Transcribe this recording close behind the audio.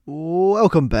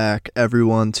Welcome back,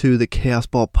 everyone, to the Chaos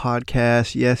Ball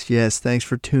Podcast. Yes, thanks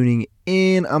for tuning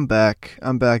in. I'm back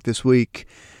this week.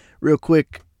 Real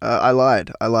quick, I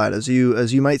lied. As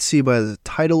you might see by the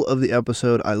title of the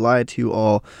episode, I lied to you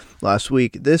all last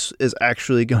week. This is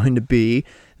actually going to be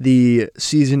the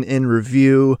season in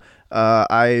review.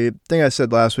 I think I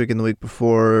said last week and the week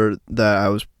before that I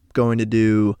was going to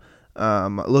do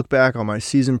look back on my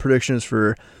season predictions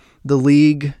for the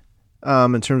league.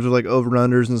 In terms of like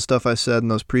over-unders and stuff I said in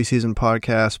those preseason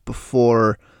podcasts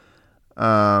before,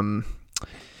 and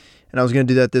I was going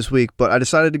to do that this week, but I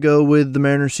decided to go with the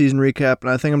Mariners season recap,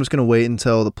 and I think I'm just going to wait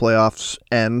until the playoffs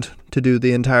end to do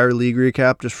the entire league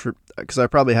recap, because I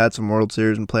probably had some World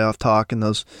Series and playoff talk in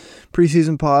those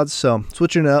preseason pods, so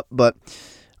switching it up, but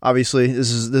obviously this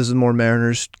is more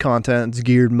Mariners content. It's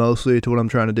geared mostly to what I'm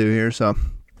trying to do here, so,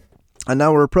 and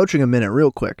now we're approaching a minute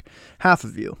real quick. Half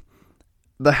of you.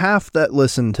 The half that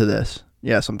listen to this,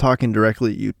 yes, I'm talking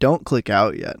directly to you, don't click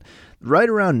out yet. Right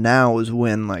around now is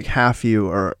when like half you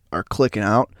are clicking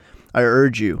out. I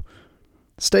urge you,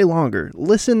 stay longer.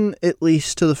 Listen at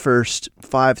least to the first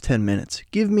 5-10 minutes.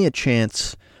 Give me a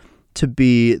chance to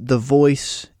be the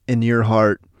voice in your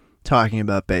heart talking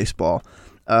about baseball.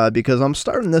 Because I'm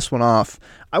starting this one off.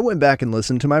 I went back and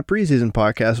listened to my preseason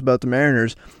podcast about the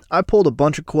Mariners. I pulled a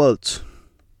bunch of quotes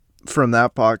from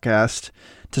that podcast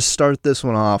to start this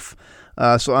one off.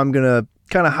 So I'm going to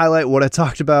kind of highlight what I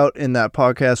talked about in that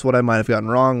podcast, what I might have gotten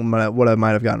wrong, what I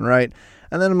might have gotten right.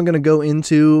 And then I'm going to go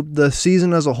into the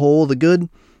season as a whole, the good,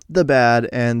 the bad,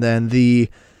 and then the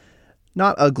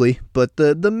not ugly, but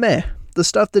the meh, the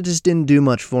stuff that just didn't do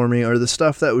much for me, or the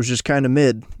stuff that was just kind of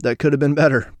mid, that could have been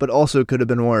better, but also could have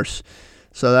been worse.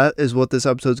 So that is what this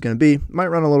episode's going to be. Might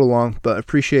run a little long, but I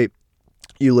appreciate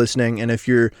you listening. And if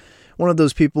you're one of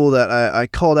those people that I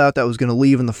called out that was going to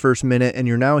leave in the first minute, and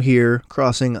you're now here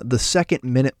crossing the 2nd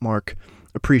minute mark,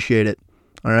 appreciate it.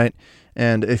 All right.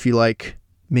 And if you like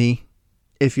me,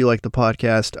 if you like the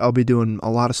podcast, I'll be doing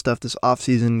a lot of stuff this off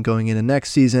season going into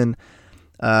next season.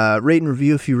 Rate and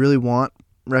review if you really want.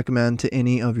 Recommend to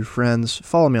any of your friends.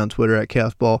 Follow me on Twitter at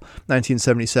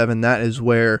ChaosBall1977. That is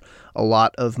where a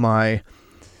lot of my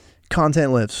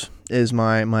content lives, is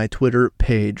my Twitter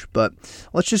page. But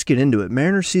let's just get into it.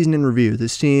 Mariners season in review.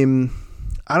 This team,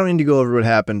 I don't need to go over what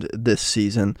happened this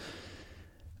season.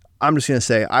 I'm just going to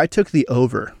say I took the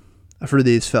over for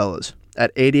these fellas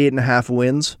at 88.5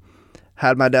 wins.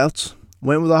 Had my doubts.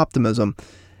 Went with optimism.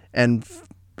 And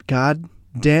God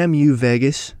damn you,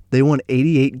 Vegas. They won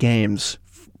 88 games.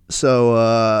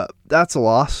 So that's a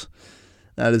loss.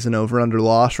 That is an over-under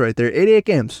loss right there. 88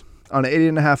 games on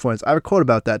 88.5 wins. I have a quote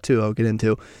about that too I'll get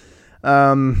into.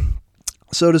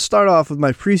 So to start off with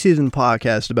my preseason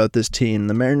podcast about this team,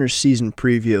 the Mariners season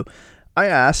preview, I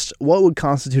asked what would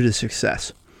constitute a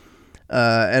success.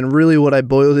 And really what I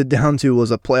boiled it down to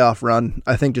was a playoff run.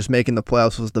 I think just making the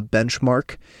playoffs was the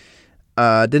benchmark.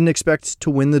 Didn't expect to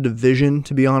win the division,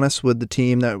 to be honest, with the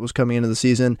team that was coming into the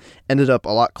season. Ended up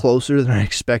a lot closer than I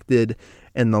expected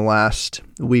in the last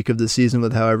week of the season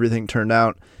with how everything turned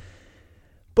out.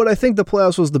 But I think the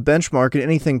playoffs was the benchmark, and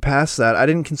anything past that, I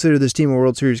didn't consider this team a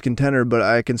World Series contender, but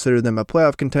I considered them a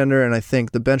playoff contender, and I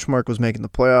think the benchmark was making the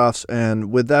playoffs.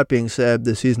 And with that being said,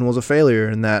 the season was a failure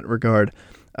in that regard.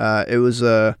 It was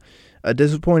a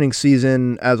disappointing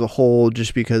season as a whole,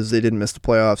 just because they didn't miss the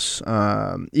playoffs.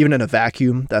 Even in a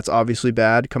vacuum, that's obviously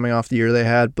bad coming off the year they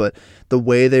had, but the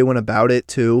way they went about it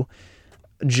too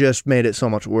just made it so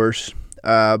much worse.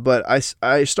 But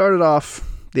I started off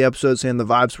the episode saying the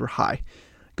vibes were high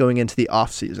going into the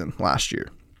offseason last year,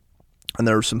 and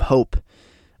there was some hope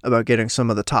about getting some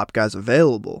of the top guys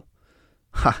available.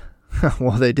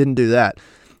 Well, they didn't do that.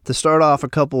 To start off, a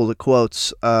couple of the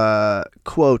quotes.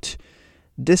 Quote,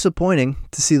 disappointing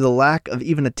to see the lack of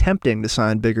even attempting to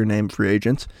sign bigger name free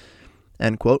agents,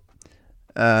 end quote.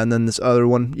 And then this other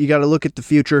one, you got to look at the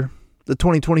future. The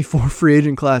 2024 free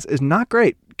agent class is not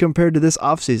great compared to this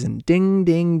offseason. Ding,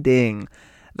 ding, ding.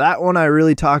 That one I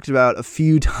really talked about a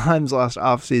few times last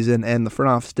offseason, and the front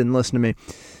office didn't listen to me.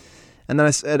 And then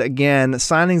I said again,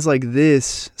 signings like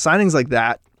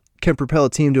that can propel a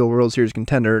team to a World Series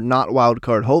contender, not wild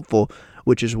card hopeful,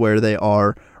 which is where they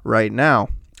are right now.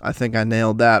 I think I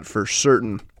nailed that for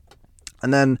certain.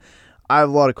 And then I have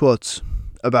a lot of quotes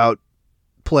about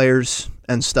players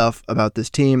and stuff about this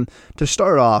team. To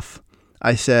start off,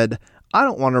 I said, I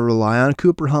don't want to rely on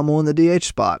Cooper Hummel in the DH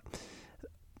spot.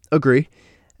 Agree.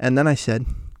 And then I said,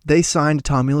 they signed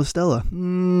Tommy La Stella.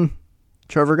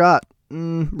 Trevor Gott,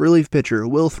 relief pitcher,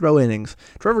 will throw innings.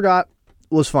 Trevor Gott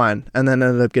was fine, and then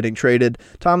ended up getting traded.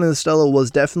 Tommy La Stella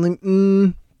was definitely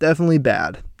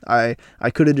bad. I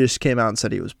could have just came out and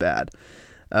said he was bad.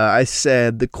 I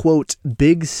said the quote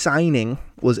big signing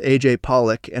was AJ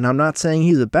Pollock, and I'm not saying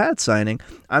he's a bad signing.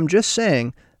 I'm just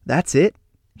saying that's it.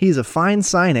 He's a fine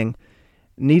signing.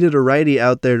 Needed a righty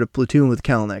out there to platoon with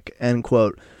Kelenic, end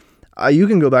quote. You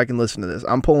can go back and listen to this.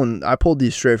 I pulled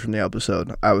these straight from the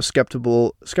episode. I was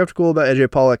skeptical about AJ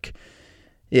Pollock.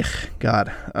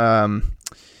 God.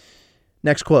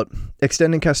 Next quote.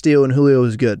 Extending Castillo and Julio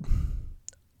is good.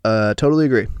 Totally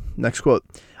agree. Next quote.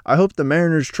 I hope the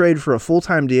Mariners trade for a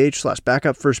full-time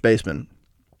DH/backup first baseman.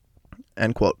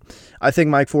 End quote. I think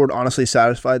Mike Ford honestly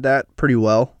satisfied that pretty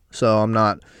well, so I'm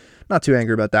not too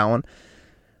angry about that one.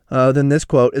 Then this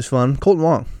quote is fun. Colton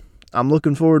Wong. I'm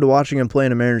looking forward to watching him play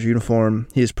in a Mariners uniform.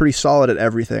 He is pretty solid at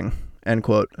everything. End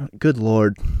quote. Good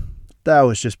Lord. That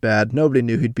was just bad. Nobody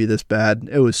knew he'd be this bad.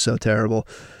 It was so terrible.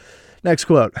 Next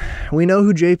quote. We know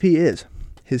who JP is.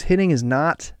 His hitting is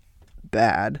not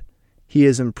bad. He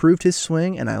has improved his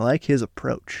swing, and I like his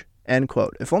approach. End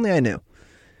quote. If only I knew.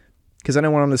 Because I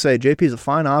didn't want him to say, JP is a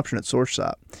fine option at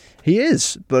shortstop. He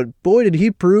is, but boy, did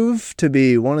he prove to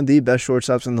be one of the best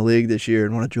shortstops in the league this year,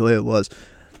 and what a joy it was.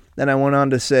 Then I went on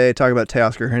to talk about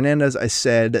Teoscar Hernandez. I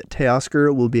said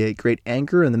Teoscar will be a great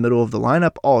anchor in the middle of the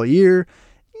lineup all year.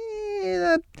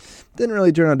 That didn't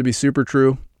really turn out to be super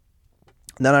true.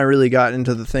 Then I really got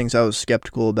into the things I was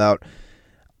skeptical about.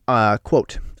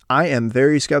 Quote, I am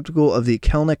very skeptical of the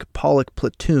Kelenic-Pollock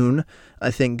platoon. I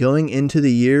think going into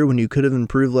the year when you could have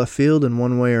improved left field in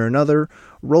one way or another,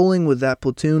 rolling with that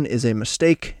platoon is a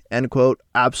mistake, end quote.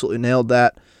 Absolutely nailed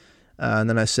that. And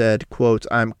then I said, quote,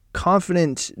 I'm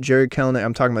confident Jarred Kelenic,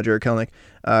 I'm talking about Jarred Kelenic,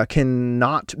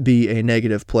 cannot be a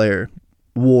negative player,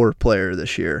 WAR player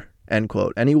this year, end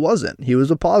quote. And he wasn't. He was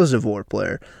a positive WAR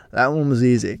player. That one was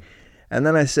easy. And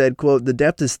then I said, quote, the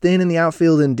depth is thin in the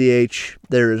outfield in DH.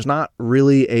 There is not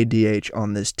really a DH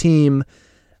on this team.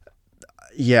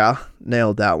 Yeah,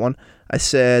 nailed that one. I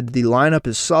said the lineup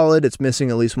is solid. It's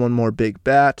missing at least one more big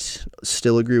bat.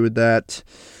 Still agree with that.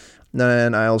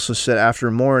 Then I also said after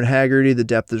Moore and Haggerty, the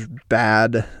depth is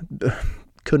bad.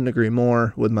 Couldn't agree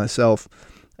more with myself.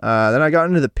 Then I got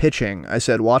into the pitching. I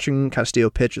said watching Castillo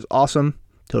pitch is awesome.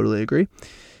 Totally agree.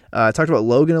 I talked about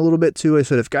Logan a little bit too. I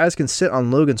said if guys can sit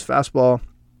on Logan's fastball,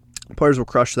 players will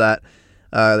crush that.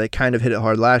 They kind of hit it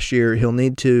hard last year. He'll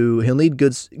need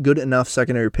good enough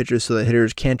secondary pitches so that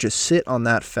hitters can't just sit on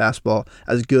that fastball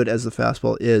as good as the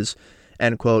fastball is.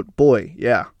 End quote. Boy,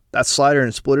 yeah, that slider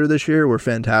and splitter this year were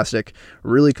fantastic.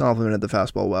 Really complimented the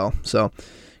fastball well. So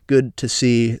good to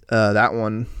see that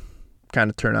one kind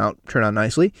of turn out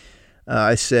nicely.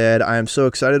 I said I am so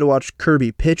excited to watch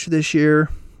Kirby pitch this year.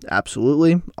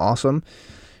 Absolutely awesome.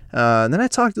 And then I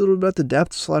talked a little bit about the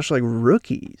depth /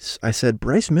 rookies. I said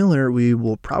Bryce Miller, we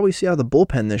will probably see out of the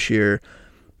bullpen this year,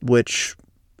 which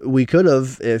we could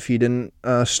have if he didn't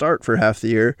start for half the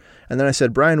year. And then I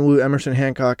said Brian Wu, Emerson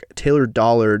Hancock, Taylor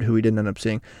Dollard, who we didn't end up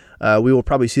seeing. We will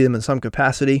probably see them in some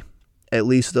capacity. At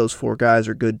least those four guys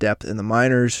are good depth in the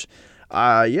minors.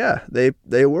 Yeah,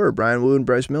 they were. Brian Wu and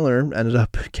Bryce Miller ended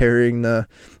up carrying the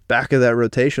back of that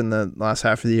rotation the last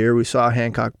half of the year. We saw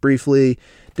Hancock briefly.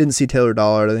 Didn't see Taylor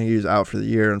Dollard. I think he was out for the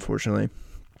year, unfortunately.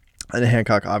 And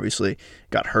Hancock obviously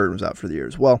got hurt and was out for the year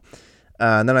as well.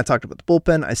 And then I talked about the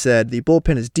bullpen. I said the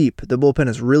bullpen is deep. The bullpen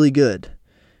is really good,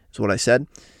 is what I said.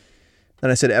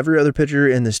 Then I said every other pitcher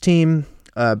in this team,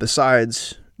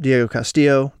 besides Diego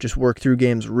Castillo, just work through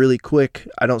games really quick.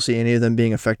 I don't see any of them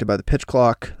being affected by the pitch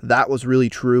clock. That was really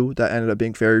true. That ended up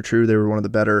being very true. They were one of the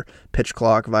better pitch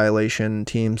clock violation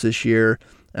teams this year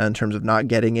in terms of not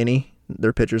getting any.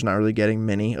 Their pitchers not really getting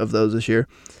many of those this year.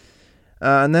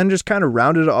 And then just kind of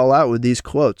rounded it all out with these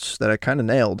quotes that I kind of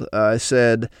nailed. I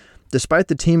said, despite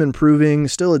the team improving,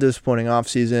 still a disappointing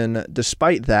offseason.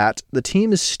 Despite that, the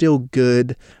team is still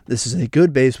good. This is a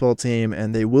good baseball team,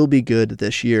 and they will be good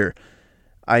this year.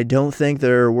 I don't think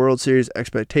there are World Series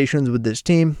expectations with this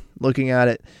team, looking at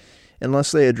it,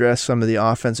 unless they address some of the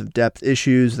offensive depth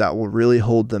issues that will really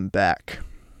hold them back.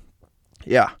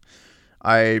 Yeah,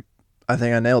 I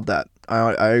think I nailed that.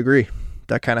 I agree.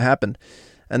 That kind of happened.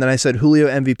 And then I said Julio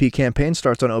MVP campaign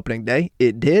starts on opening day.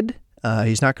 It did.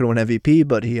 He's not going to win MVP,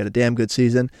 but he had a damn good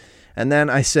season. And then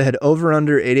I said over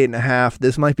under 88.5.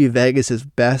 This might be Vegas's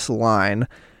best line.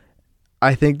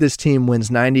 I think this team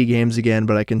wins 90 games again,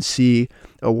 but I can see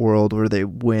a world where they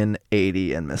win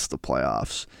 80 and miss the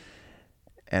playoffs.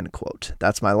 End quote.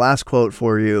 That's my last quote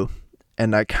for you.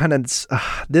 And I kind of,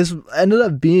 this ended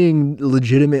up being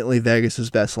legitimately Vegas's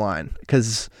best line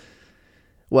because,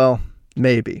 well,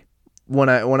 maybe when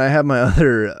I have my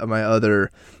other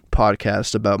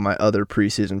podcast about my other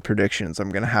preseason predictions, I'm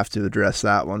gonna have to address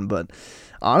that one. But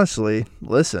honestly,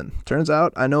 listen, turns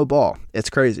out I know ball. It's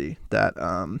crazy that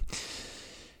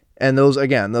And those,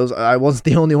 I wasn't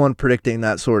the only one predicting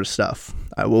that sort of stuff.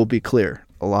 I will be clear.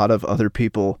 A lot of other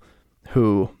people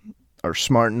who are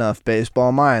smart enough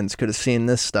baseball minds could have seen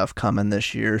this stuff coming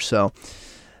this year. So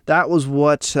that was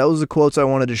the quotes I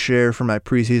wanted to share for my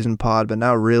preseason pod, but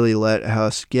now really let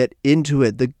us get into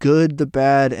it. The good, the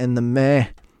bad, and the meh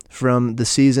from the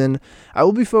season. I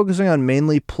will be focusing on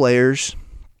mainly players.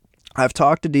 I've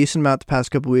talked a decent amount the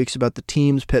past couple weeks about the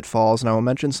team's pitfalls, and I will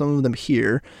mention some of them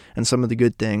here and some of the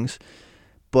good things.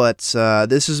 But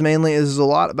this is a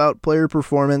lot about player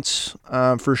performance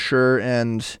for sure,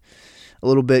 and a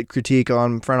little bit critique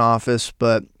on front office,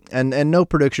 but and no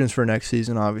predictions for next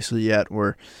season obviously yet.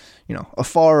 We're a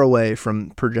far away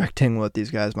from projecting what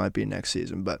these guys might be next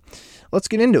season. But let's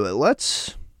get into it.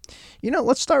 Let's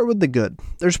start with the good.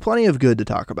 There's plenty of good to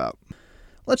talk about.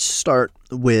 Let's start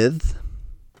with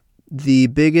the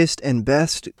biggest and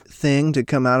best thing to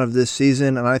come out of this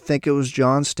season, and I think it was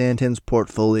John Stanton's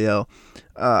portfolio.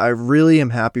 I really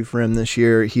am happy for him this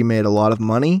year. He made a lot of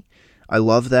money. I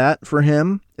love that for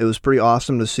him. It was pretty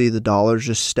awesome to see the dollars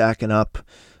just stacking up.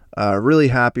 Really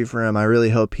happy for him. I really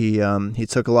hope he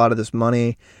took a lot of this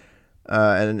money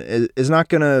and is not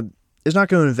gonna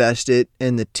invest it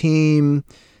in the team.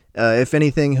 If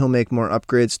anything, he'll make more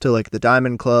upgrades to like the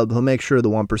Diamond Club. He'll make sure the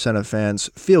 1% of fans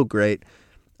feel great.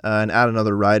 And add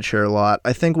another rideshare lot.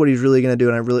 I think what he's really going to do,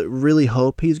 and I really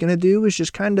hope he's going to do, is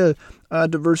just kind of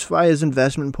diversify his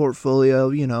investment portfolio.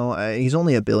 He's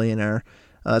only a billionaire.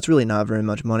 It's really not very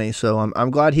much money, so I'm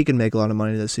glad he can make a lot of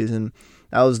money this season.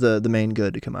 That was the main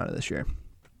good to come out of this year.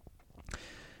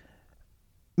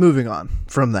 Moving on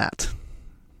from that,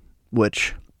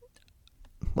 which,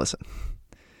 listen,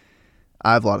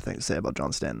 I have a lot of things to say about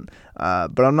John Stanton,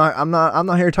 but I'm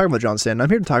not here to talk about John Stanton. I'm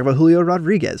here to talk about Julio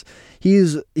Rodriguez.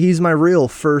 He's my real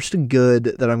first good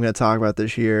that I'm going to talk about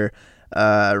this year.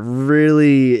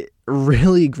 Really,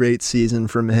 really great season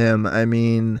from him. I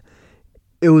mean,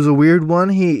 it was a weird one.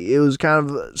 It was kind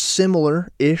of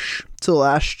similar-ish to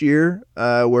last year,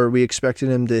 where we expected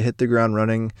him to hit the ground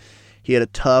running. He had a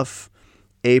tough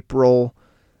April.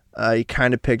 He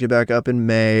kind of picked it back up in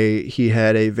May. He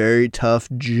had a very tough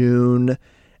June.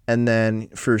 And then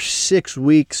for 6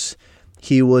 weeks,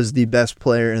 he was the best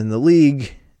player in the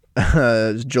league.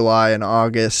 July and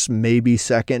August, maybe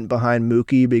second behind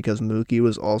Mookie, because Mookie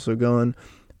was also going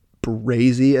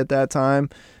crazy at that time.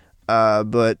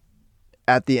 But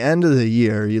at the end of the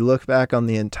year, you look back on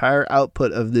the entire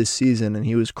output of this season, and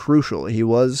he was crucial. He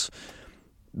was,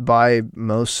 by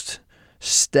most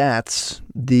stats,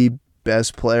 the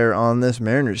best player on this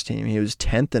Mariners team. He was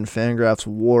 10th in Fangraphs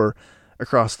WAR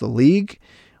across the league,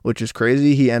 which is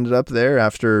crazy. He ended up there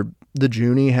after the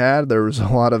June he had. There was a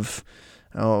lot of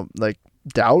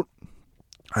doubt.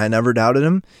 I never doubted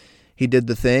him. He did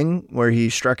the thing where he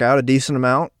struck out a decent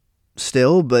amount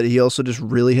still, but he also just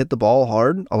really hit the ball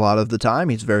hard a lot of the time.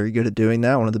 He's very good at doing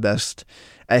that. One of the best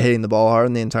at hitting the ball hard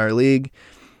in the entire league.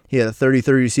 He had a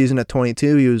 30-30 season at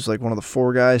 22. He was like one of the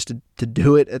 4 guys to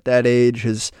do it at that age.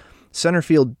 His center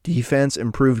field defense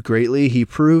improved greatly. He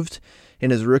proved in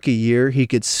his rookie year he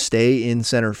could stay in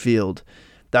center field.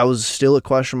 That was still a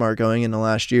question mark going into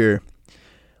last year.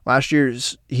 Last year,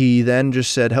 he then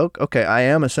just said, okay, I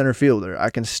am a center fielder. I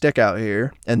can stick out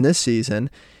here. And this season,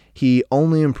 he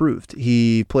only improved.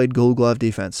 He played Gold Glove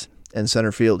defense in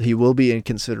center field. He will be in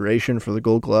consideration for the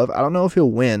Gold Glove. I don't know if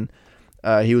he'll win.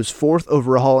 He was 4th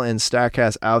overall in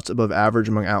StatCast outs above average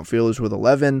among outfielders with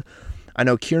 11. I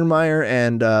know Kiermaier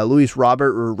and Luis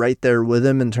Robert were right there with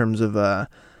him in terms of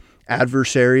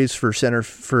adversaries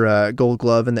for Gold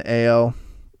Glove in the AL.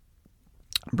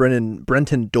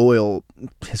 Brenton Doyle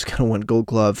is going to win Gold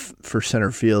Glove for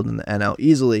center field in the NL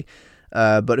easily.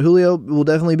 But Julio will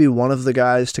definitely be one of the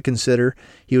guys to consider.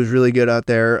 He was really good out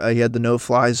there. He had the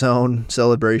no-fly zone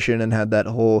celebration and had that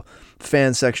whole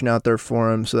fan section out there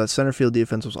for him. So that center field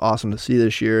defense was awesome to see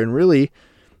this year. And really,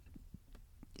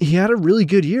 he had a really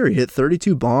good year. He hit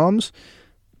 32 bombs.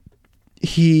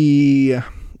 He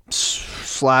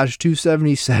slashed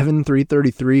 277,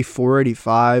 333,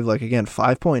 485. Like, again,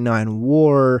 5.9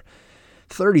 WAR,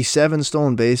 37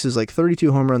 stolen bases, like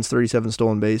 32 home runs, 37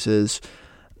 stolen bases.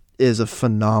 Is a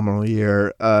phenomenal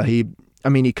year. He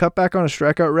cut back on his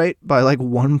strikeout rate by like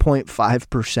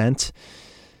 1.5%.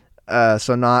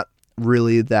 So not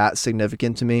really that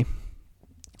significant to me.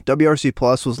 WRC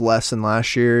Plus was less than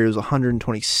last year. It was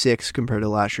 126 compared to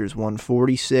last year's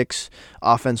 146.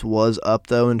 Offense was up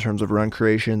though in terms of run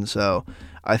creation. So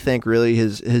I think really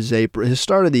his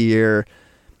start of the year,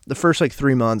 the first like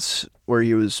 3 months where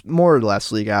he was more or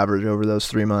less league average over those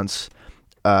 3 months,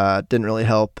 didn't really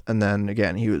help. And then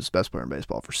again, he was best player in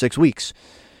baseball for 6 weeks.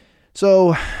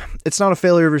 So it's not a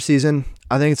failure of a season.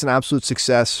 I think it's an absolute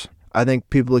success. I think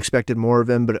people expected more of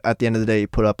him, but at the end of the day, he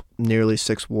put up nearly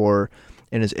 6 WAR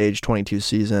in his age 22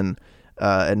 season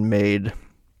and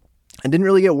didn't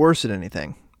really get worse at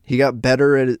anything. He got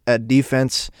better at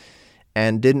defense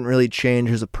and didn't really change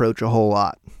his approach a whole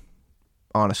lot,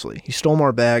 honestly. He stole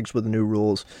more bags with the new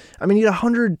rules. I mean, he had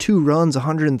 102 runs,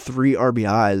 103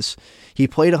 RBIs. He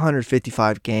played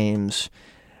 155 games.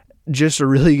 Just a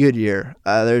really good year.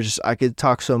 I could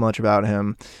talk so much about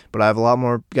him, but I have a lot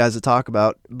more guys to talk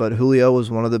about. But Julio was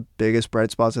one of the biggest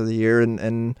bright spots of the year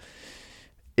and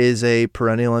is a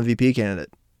perennial MVP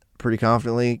candidate. Pretty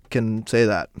confidently can say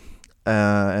that.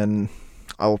 And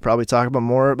I will probably talk about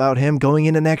more about him going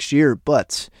into next year,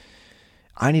 but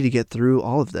I need to get through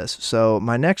all of this. So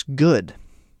my next good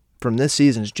from this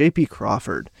season is J.P.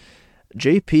 Crawford.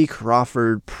 J.P.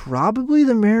 Crawford, probably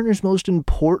the Mariners' most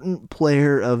important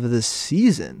player of the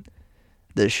season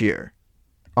this year.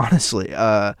 Honestly,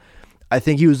 I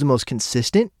think he was the most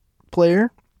consistent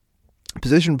player,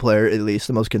 position player at least,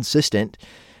 the most consistent.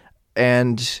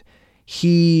 And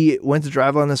he went to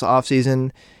Driveline this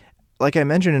offseason. Like I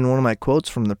mentioned in one of my quotes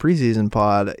from the preseason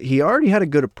pod, he already had a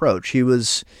good approach. He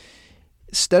was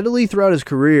steadily throughout his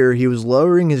career, he was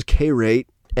lowering his K rate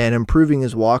and improving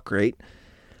his walk rate.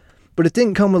 But it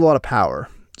didn't come with a lot of power.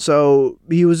 So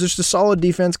he was just a solid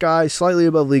defense guy, slightly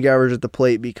above league average at the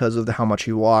plate because of how much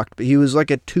he walked. But he was like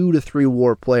a 2 to 3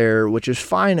 WAR player, which is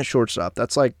fine at shortstop.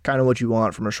 That's like kind of what you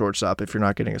want from a shortstop if you're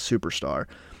not getting a superstar.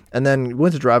 And then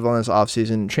went to Driveline this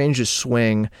offseason, changed his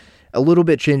swing, a little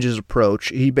bit changed his approach.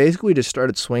 He basically just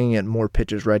started swinging at more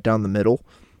pitches right down the middle,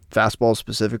 fastballs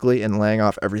specifically, and laying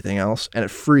off everything else, and it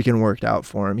freaking worked out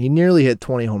for him. He nearly hit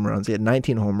 20 home runs. He had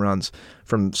 19 home runs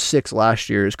from 6 last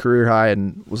year. His career high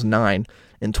and was 9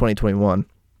 in 2021.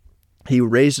 He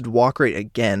raised his walk rate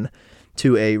again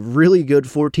to a really good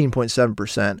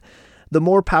 14.7%. The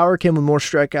more power came with more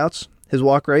strikeouts. His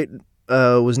walk rate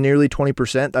was nearly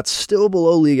 20%. That's still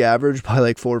below league average by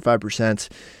like 4 or 5%.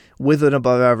 With an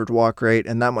above average walk rate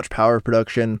and that much power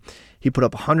production, he put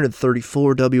up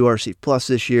 134 WRC plus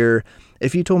this year.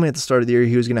 If you told me at the start of the year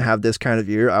he was going to have this kind of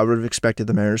year, I would have expected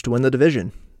the Mariners to win the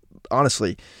division.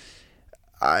 Honestly,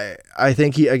 I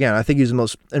think he's the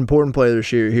most important player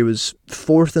this year. He was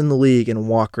 4th in the league in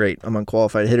walk rate among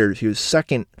qualified hitters. He was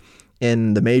 2nd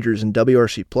in the majors in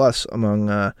WRC plus among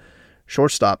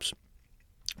shortstops,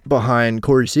 behind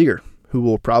Corey Seager, who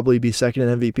will probably be 2nd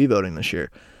in MVP voting this year.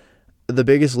 The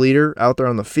biggest leader out there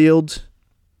on the field.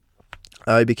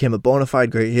 He became a bona fide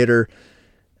great hitter.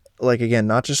 Like, again,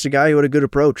 not just a guy who had a good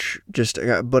approach,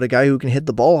 but a guy who can hit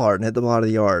the ball hard and hit the ball out of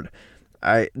the yard.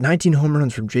 19 home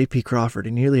runs from J.P. Crawford.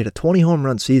 He nearly had a 20 home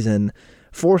run season.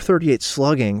 438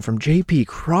 slugging from J.P.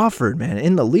 Crawford, man,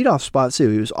 in the leadoff spot too.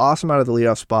 He was awesome out of the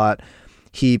leadoff spot.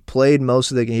 He played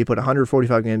most of the game. He put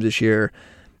 145 games this year.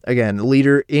 Again,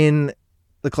 leader in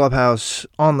the clubhouse,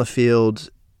 on the field.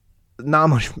 Not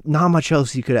much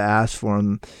else you could have asked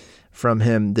from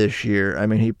him this year. I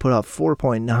mean, he put up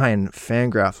 4.9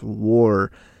 Fangraphs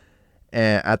WAR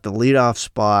at the leadoff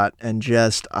spot, and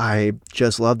I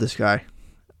just love this guy.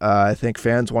 I think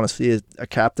fans want to see a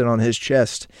captain on his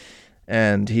chest,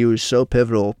 and he was so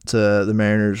pivotal to the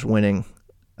Mariners winning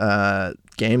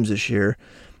games this year,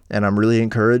 and I'm really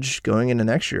encouraged going into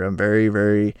next year. I'm very,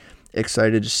 very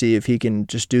excited to see if he can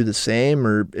just do the same,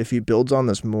 or if he builds on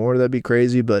this more. That'd be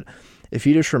crazy, but if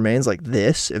he just remains like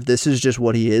this, if this is just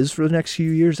what he is for the next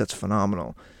few years, that's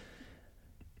phenomenal.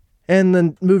 And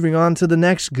then moving on to the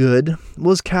next good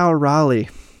was Cal Raleigh.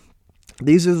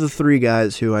 These are the 3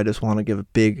 guys who I just want to give a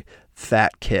big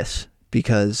fat kiss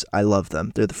because I love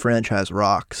them. They're the franchise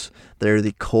rocks. They're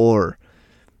the core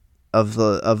of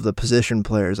the position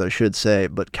players, I should say.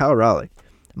 But Cal Raleigh,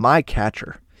 my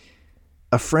catcher,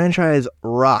 a franchise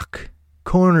rock,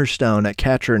 cornerstone at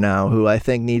catcher now, who I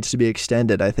think needs to be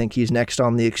extended. I think he's next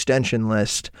on the extension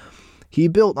list. He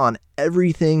built on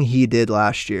everything he did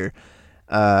last year.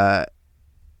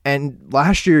 And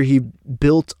last year he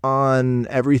built on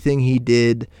everything he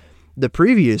did the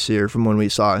previous year from when we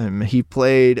saw him. He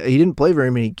didn't play very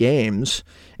many games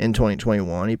in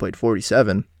 2021. He played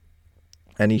 47.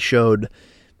 And he showed,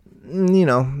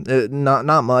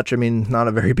 not much. I mean, not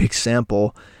a very big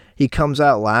sample. He comes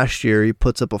out last year, he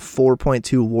puts up a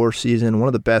 4.2 WAR season, one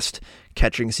of the best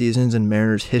catching seasons in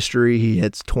Mariners history. He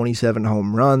hits 27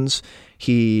 home runs.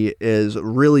 He is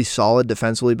really solid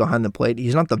defensively behind the plate.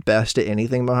 He's not the best at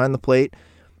anything behind the plate,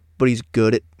 but he's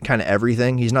good at kind of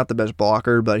everything. He's not the best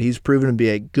blocker, but he's proven to be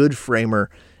a good framer,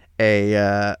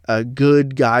 a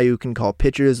good guy who can call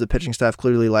pitches. The pitching staff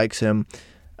clearly likes him.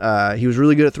 He was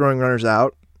really good at throwing runners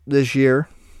out this year.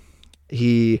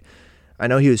 I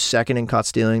know he was second in caught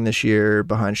stealing this year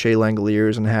behind Shea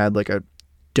Langoliers and had like a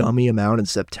dummy amount in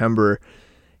September.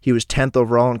 He was 10th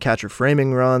overall in catcher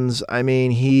framing runs. I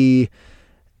mean,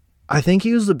 I think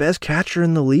he was the best catcher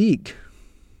in the league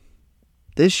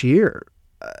this year.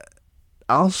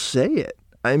 I'll say it.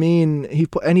 I mean, he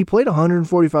played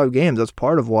 145 games. That's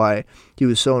part of why he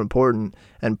was so important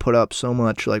and put up so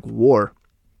much like WAR.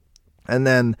 And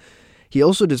then he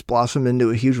also just blossomed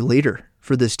into a huge leader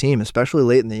for this team, especially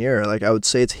late in the year. Like, I would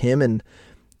say it's him and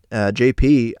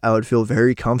JP. I would feel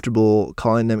very comfortable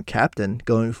calling them captain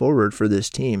going forward for this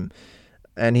team.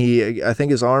 And I think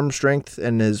his arm strength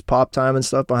and his pop time and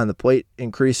stuff behind the plate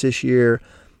increased this year,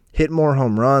 hit more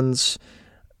home runs.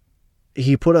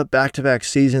 He put up back-to-back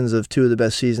seasons of two of the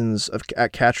best seasons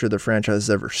at catcher the franchise has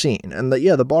ever seen. And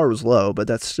the bar was low, but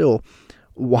that's still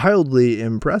wildly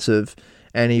impressive.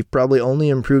 And he probably only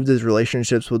improved his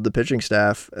relationships with the pitching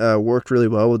staff, worked really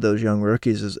well with those young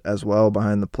rookies as well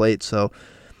behind the plate. So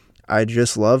I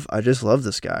just love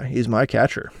this guy. He's my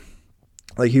catcher.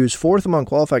 Like, he was fourth among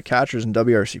qualified catchers in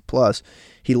WRC+.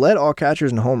 He led all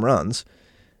catchers in home runs.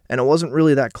 And it wasn't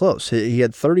really that close. He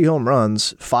had 30 home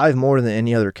runs, 5 more than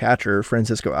any other catcher.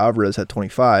 Francisco Alvarez had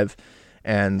 25,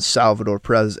 and Salvador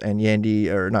Perez and Yandy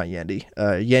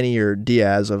or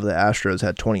Diaz of the Astros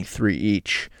had 23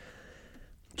 each.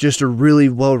 Just a really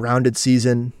well-rounded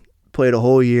season. Played a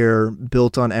whole year,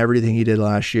 built on everything he did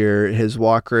last year. His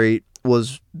walk rate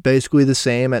was basically the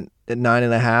same at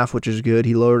 9.5, which is good.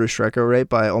 He lowered his strikeout rate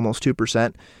by almost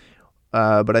 2%.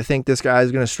 But I think this guy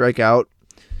is going to strike out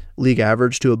league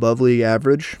average to above league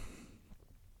average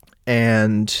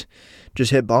and just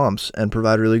hit bombs and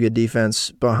provide really good defense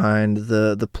behind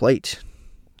the plate.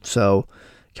 So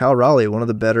Cal Raleigh, one of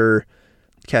the better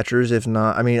catchers, if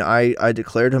not, I mean, I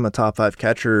declared him a top 5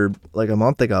 catcher like a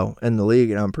month ago in the league,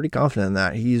 and I'm pretty confident in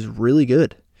that. He's really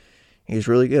good. He's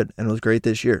really good and was great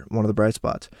this year. One of the bright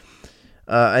spots.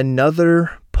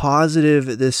 Another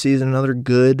positive this season, another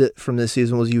good from this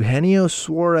season was Eugenio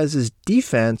Suarez's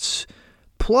defense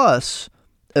plus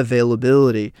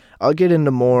availability. I'll get into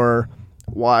more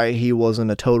why he wasn't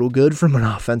a total good from an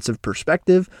offensive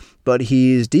perspective, but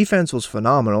his defense was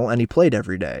phenomenal, and he played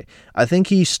every day. I think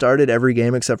he started every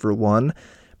game except for one,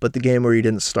 but the game where he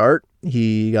didn't start,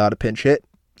 he got a pinch hit.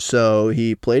 So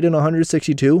he played in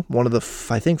 162, one of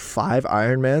the, I think, 5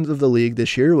 Ironmans of the league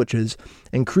this year, which is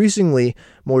increasingly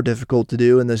more difficult to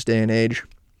do in this day and age.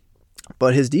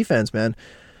 But his defense, man,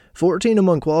 14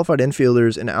 among qualified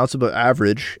infielders in outs above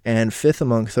average and 5th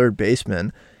among third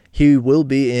basemen. He will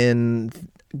be in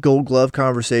Gold Glove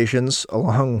conversations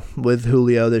along with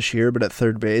Julio this year, but at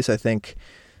third base, I think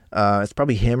it's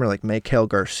probably him or like Maikel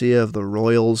Garcia of the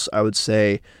Royals. I would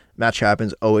say Matt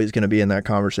Chapman's always going to be in that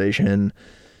conversation.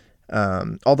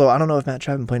 Although I don't know if Matt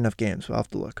Chapman played enough games, so I'll have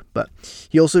to look. But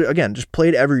he also, again, just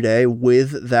played every day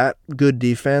with that good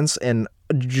defense and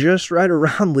just right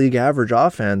around league average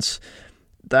offense.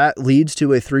 That leads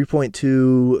to a 3.2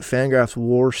 Fangraphs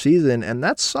WAR season, and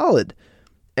that's solid.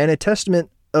 And a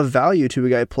testament of value to a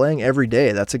guy playing every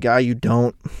day. That's a guy you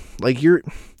don't, like, you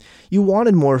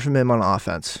wanted more from him on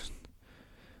offense.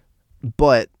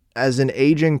 But as an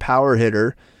aging power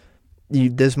hitter,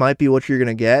 this might be what you're going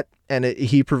to get. And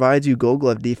he provides you Gold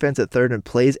Glove defense at third and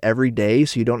plays every day,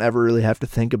 so you don't ever really have to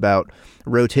think about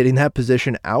rotating that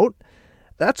position out.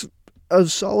 That's a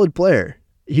solid player.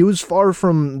 He was far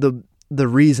from the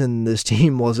reason this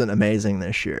team wasn't amazing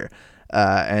this year.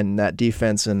 And that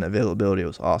defense and availability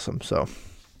was awesome. So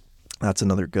that's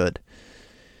another good.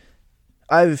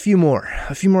 I have a few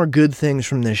more good things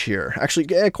from this year.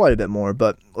 Actually, quite a bit more,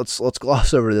 but let's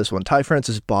gloss over this one. Ty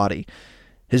France's body.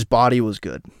 His body was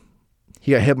good.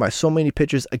 He got hit by so many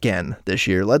pitches again this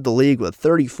year. Led the league with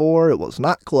 34. It was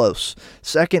not close.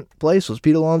 Second place was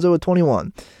Pete Alonso with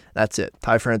 21. That's it.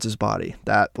 Ty France's body.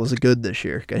 That was a good this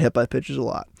year. Got hit by pitches a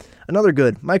lot. Another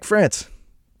good. Mike France.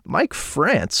 Mike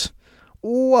France?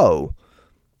 Whoa.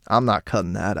 I'm not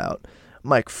cutting that out.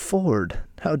 Mike Ford.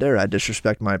 How dare I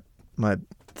disrespect my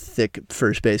thick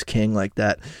first base king like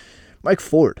that. Mike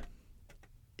Ford.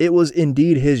 It was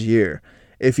indeed his year.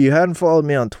 If you hadn't followed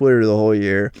me on Twitter the whole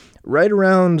year, right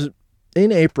around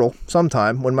in April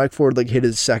sometime when Mike Ford hit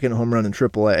his second home run in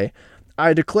AAA,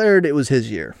 I declared it was his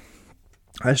year.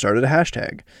 I started a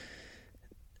hashtag.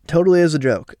 Totally as a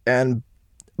joke. And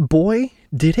boy,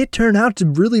 did it turn out to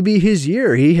really be his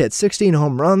year. He hit 16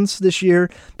 home runs this year,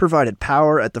 provided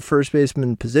power at the first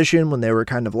baseman position when they were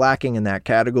kind of lacking in that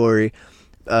category,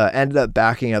 ended up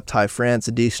backing up Ty France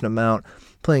a decent amount,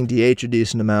 playing DH a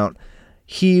decent amount.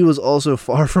 He was also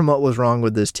far from what was wrong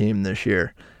with this team this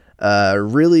year.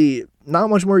 Really, not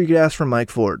much more you could ask from Mike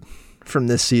Ford from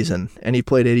this season. And he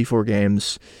played 84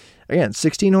 games, again,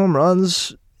 16 home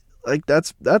runs, like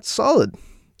that's solid.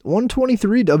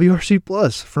 123 WRC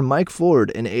plus from Mike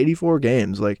Ford in 84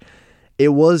 games. Like, it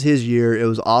was his year. It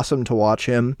was awesome to watch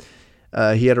him.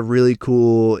 He had a really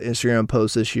cool Instagram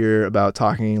post this year about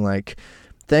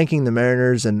thanking the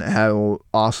Mariners and how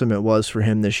awesome it was for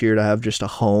him this year to have just a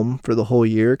home for the whole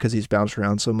year because he's bounced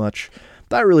around so much.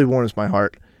 That really warms my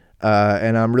heart.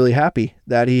 And I'm really happy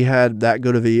that he had that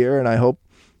good of a year, and I hope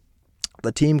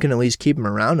the team can at least keep him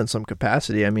around in some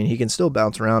capacity. I mean, he can still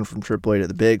bounce around from AAA to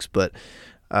the bigs, but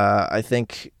I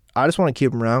think I just want to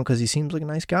keep him around because he seems like a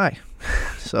nice guy.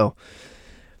 So,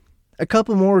 a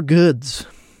couple more goods,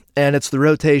 and it's the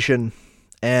rotation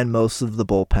and most of the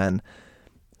bullpen.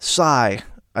 Sigh,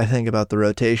 I think, about the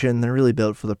rotation. They're really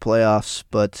built for the playoffs,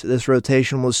 but this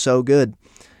rotation was so good.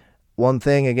 One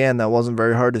thing, again, that wasn't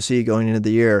very hard to see going into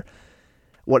the year.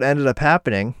 What ended up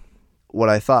happening, what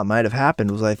I thought might have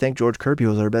happened, was I think George Kirby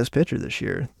was our best pitcher this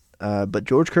year. But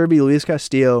George Kirby, Luis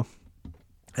Castillo,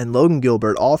 and Logan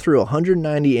Gilbert all threw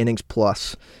 190 innings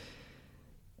plus,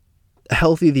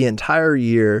 healthy the entire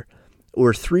year,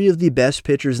 were three of the best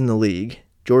pitchers in the league.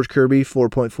 George Kirby,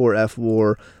 4.4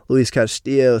 F-WAR, Luis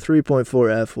Castillo,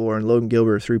 3.4 F-WAR, and Logan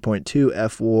Gilbert, 3.2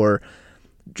 F-WAR.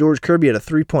 George Kirby had a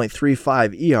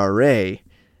 3.35 ERA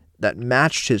that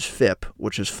matched his FIP,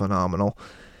 which is phenomenal.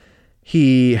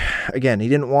 He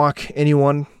didn't walk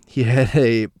anyone. He had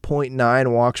a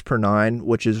 0.9 walks per nine,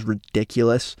 which is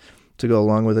ridiculous, to go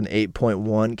along with an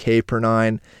 8.1 K per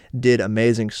nine. Did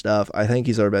amazing stuff. I think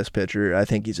he's our best pitcher. I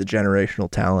think he's a generational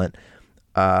talent.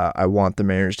 I want the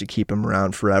Mariners to keep him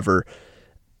around forever.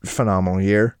 Phenomenal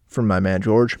year from my man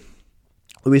George.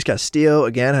 Luis Castillo,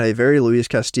 again, had a very Luis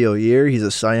Castillo year. He's a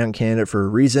Cy Young candidate for a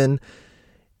reason.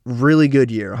 Really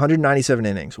good year. 197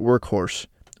 innings. Workhorse.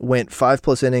 Went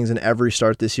 5+ innings in every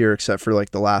start this year except for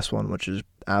the last one, which is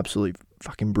absolutely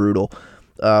fucking brutal.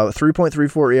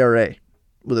 3.34 ERA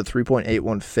with a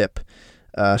 3.81 FIP.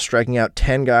 Striking out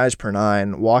 10 guys per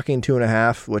nine. Walking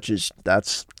 2.5,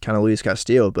 that's kind of Luis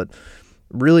Castillo, but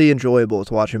really enjoyable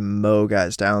to watch him mow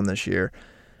guys down this year.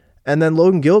 And then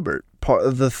Logan Gilbert, part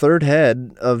of the third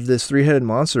head of this three-headed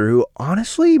monster, who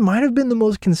honestly might have been the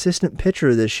most consistent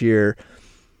pitcher this year.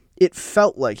 It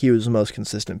felt like he was the most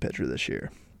consistent pitcher this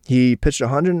year. He pitched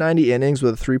 190 innings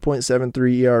with a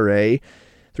 3.73 ERA,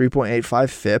 3.85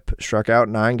 FIP, struck out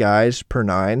 9 guys per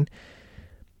nine.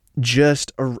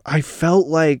 I felt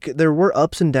like there were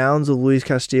ups and downs of Luis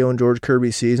Castillo and George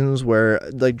Kirby seasons where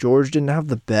George didn't have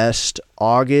the best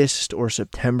August or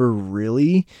September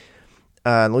really.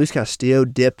 And Luis Castillo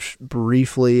dipped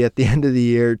briefly at the end of the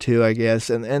year too, I guess.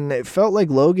 And it felt like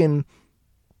Logan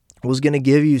was going to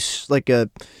give you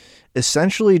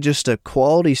essentially just a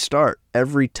quality start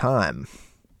every time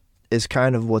is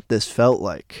kind of what this felt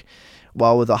like.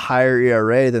 While with a higher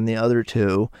ERA than the other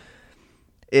two,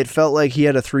 it felt like he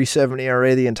had a 3.7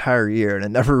 ERA the entire year, and it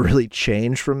never really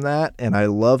changed from that. And I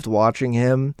loved watching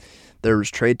him. There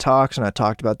was trade talks, and I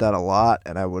talked about that a lot,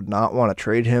 and I would not want to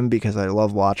trade him because I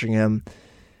love watching him.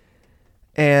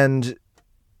 And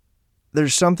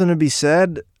there's something to be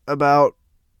said about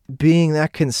being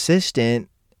that consistent,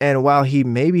 and while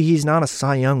he's not a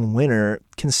Cy Young winner,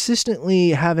 consistently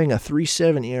having a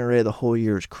 3.7 ERA the whole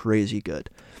year is crazy good,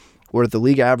 where the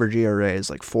league average ERA is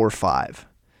 4.5.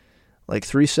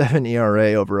 3.7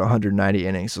 ERA over 190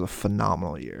 innings is a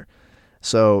phenomenal year.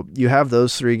 So you have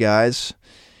those three guys.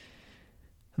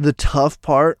 The tough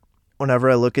part, whenever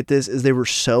I look at this, is they were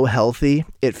so healthy,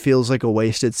 it feels like a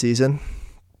wasted season.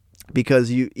 Because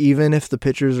even if the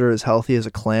pitchers are as healthy as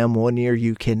a clam one year,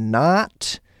 you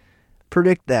cannot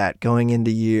predict that going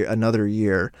into another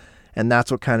year. And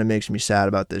that's what kind of makes me sad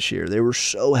about this year. They were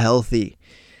so healthy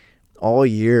all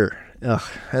year. Ugh.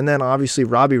 And then obviously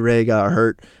Robbie Ray got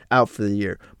hurt, out for the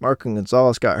year. Marco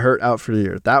Gonzalez got hurt, out for the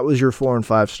year. That was your 4 and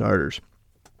 5 starters.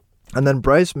 And then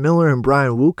Bryce Miller and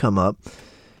Bryan Woo come up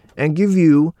and give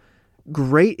you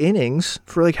great innings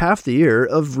for half the year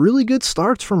of really good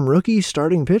starts from rookie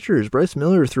starting pitchers. Bryce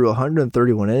Miller threw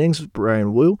 131 innings.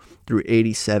 Bryan Woo threw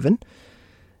 87.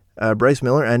 Bryce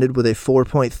Miller ended with a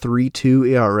 4.32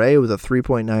 ERA with a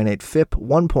 3.98 FIP,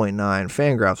 1.9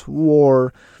 Fangraphs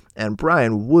WAR, and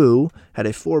Bryan Woo had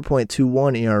a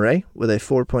 4.21 ERA with a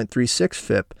 4.36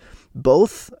 FIP.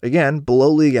 Both, again, below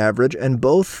league average, and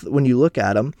both, when you look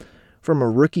at them from a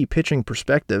rookie pitching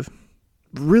perspective,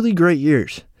 really great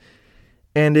years.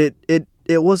 And it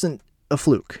wasn't a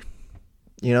fluke.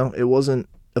 It wasn't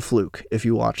a fluke if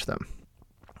you watch them.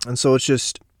 And so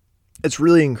it's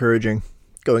really encouraging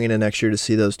going into next year to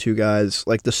see those two guys.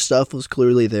 The stuff was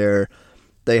clearly there.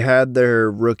 They had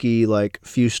their rookie,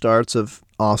 few starts of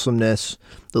awesomeness.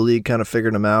 The league kind of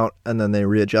figured them out, and then they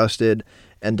readjusted.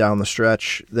 and down the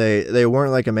stretch, they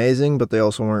weren't like amazing, but they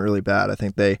also weren't really bad. I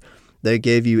think they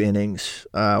gave you innings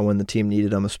when the team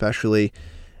needed them, especially.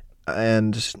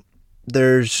 And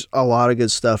there's a lot of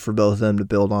good stuff for both of them to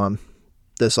build on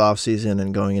this offseason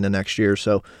and going into next year.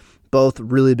 So both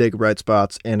really big bright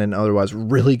spots and an otherwise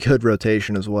really good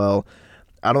rotation as well.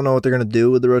 I don't know what they're going to do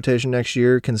with the rotation next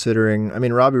year, considering, I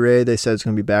mean, Robbie Ray, they said it's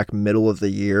going to be back middle of the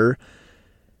year.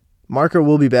 Marco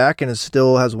will be back and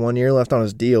still has 1 year left on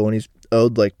his deal, and he's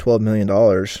owed like $12 million.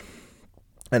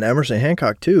 And Emerson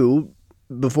Hancock, too,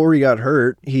 before he got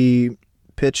hurt, he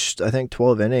pitched, I think,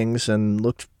 12 innings and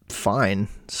looked fine.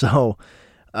 So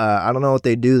I don't know what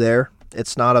they do there.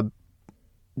 It's not a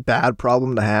bad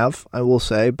problem to have, I will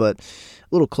say, but a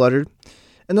little cluttered.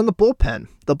 And then the bullpen.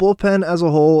 The bullpen as a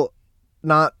whole,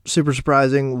 not super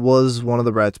surprising, was one of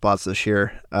the bright spots this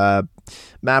year.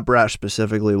 Matt Brash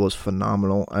specifically was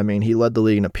phenomenal. I mean, he led the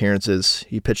league in appearances.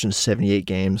 He pitched in 78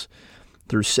 games,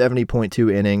 threw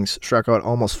 70.2 innings, struck out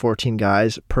almost 14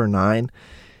 guys per 9,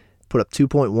 put up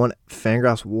 2.1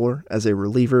 Fangraphs WAR as a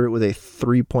reliever with a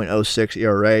 3.06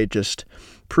 ERA. Just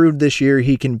proved this year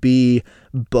he can be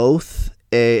both.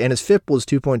 And his FIP was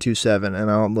 2.27.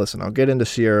 And I'll get into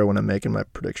Sierra when I'm making my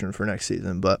prediction for next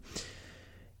season, but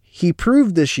he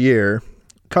proved this year,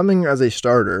 coming as a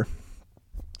starter,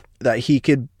 that he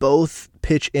could both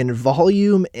pitch in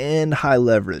volume and high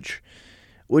leverage,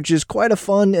 which is quite a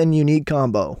fun and unique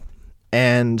combo.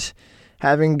 And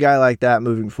having a guy like that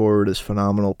moving forward is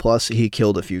phenomenal. Plus, he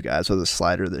killed a few guys with a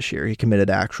slider this year. He committed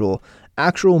actual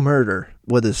murder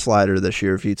with his slider this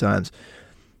year a few times,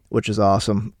 which is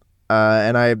awesome.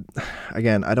 And I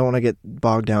don't want to get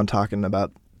bogged down talking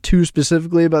about too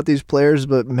specifically about these players,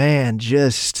 but man,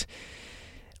 just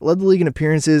led the league in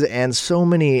appearances and so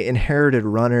many inherited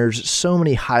runners, so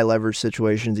many high leverage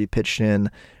situations he pitched in.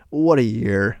 What a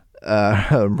year.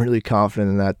 I'm really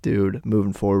confident in that dude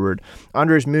moving forward.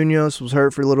 Andres Munoz was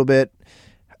hurt for a little bit.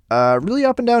 Really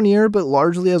up and down year, but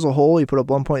largely as a whole, he put up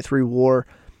 1.3 WAR,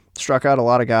 struck out a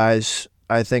lot of guys.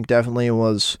 I think definitely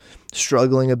was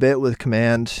struggling a bit with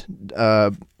command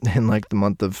in like the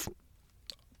month of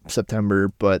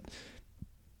September, but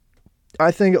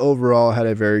I think overall had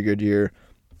a very good year.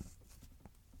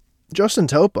 Justin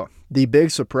Topa, the big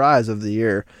surprise of the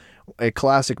year, a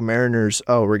classic Mariners,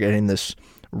 we're getting this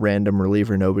random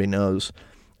reliever nobody knows,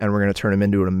 and we're going to turn him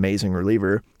into an amazing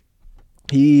reliever.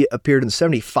 He appeared in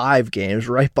 75 games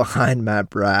right behind Matt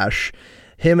Brash.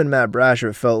 Him and Matt Brash,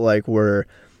 it felt like were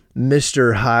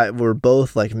Mr. High, we're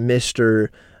both like Mr.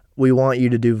 We want you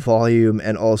to do volume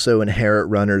and also inherit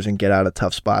runners and get out of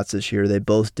tough spots this year. They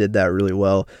both did that really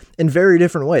well in very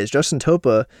different ways. Justin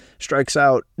Topa strikes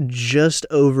out just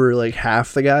over like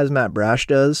half the guys Matt Brash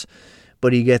does,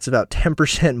 but he gets about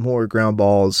 10% more ground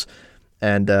balls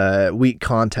and weak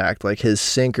contact. Like his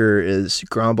sinker is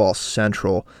ground ball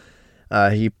central.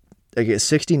 He gets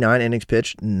 69 innings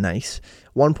pitched. Nice.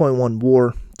 1.1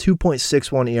 WAR,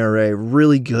 2.61 ERA,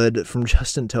 really good from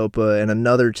Justin Topa, and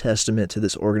another testament to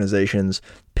this organization's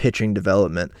pitching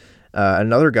development.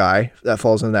 Another guy that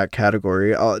falls in that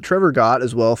category, Trevor Gott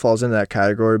as well falls in that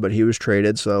category, but he was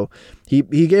traded, so he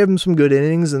gave him some good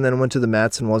innings and then went to the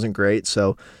Mets and wasn't great,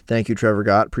 so thank you, Trevor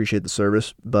Gott. Appreciate the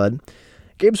service, bud.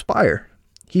 Gabe Spire.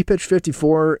 He pitched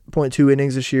 54.2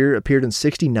 innings this year, appeared in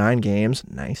 69 games.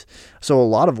 Nice. So a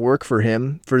lot of work for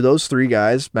him. For those three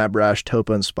guys, Matt Brash,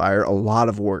 Topa, and Spire, a lot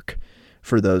of work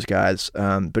for those guys.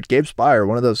 But Gabe Spire,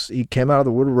 one of those, he came out of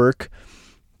the woodwork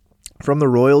from the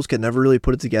Royals, could never really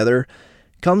put it together.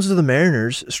 Comes to the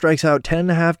Mariners, strikes out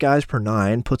 10.5 guys per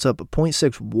 9, puts up a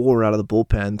 .6 WAR out of the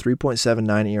bullpen,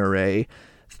 3.79 ERA,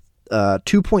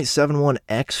 2.71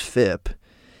 xFIP.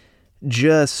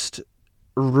 Just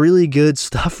really good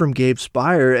stuff from Gabe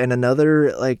Spire, and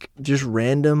another like just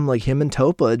random, like him and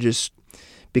Topa just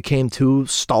became two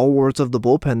stalwarts of the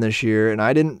bullpen this year, and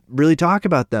I didn't really talk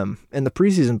about them in the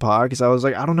preseason pod because I was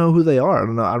like, I don't know who they are.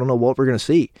 I don't know what we're gonna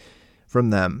see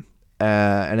from them,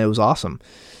 and it was awesome.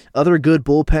 Other good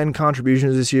bullpen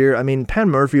contributions this year. I mean, Penn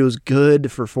Murphy was good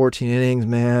for 14 innings,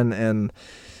 man,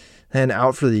 and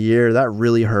out for the year. That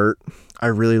really hurt. I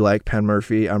really like Penn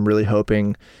Murphy. I'm really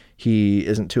hoping he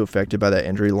isn't too affected by that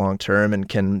injury long term and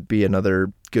can be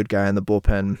another good guy in the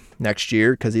bullpen next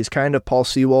year because he's kind of Paul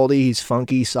Sewaldy. He's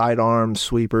funky, sidearm,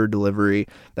 sweeper, delivery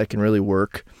that can really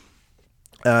work.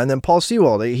 And then Paul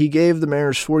Sewaldy, he gave the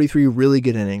Mariners 43 really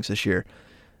good innings this year.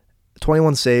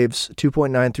 21 saves,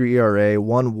 2.93 ERA,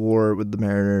 1 WAR with the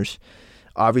Mariners.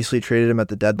 Obviously traded him at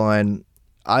the deadline.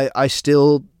 I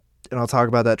still, and I'll talk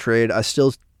about that trade, I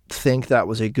still think that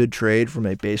was a good trade from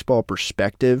a baseball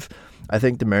perspective. I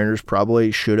think the Mariners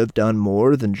probably should have done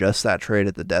more than just that trade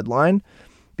at the deadline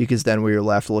because then we were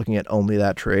left looking at only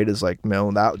that trade as like,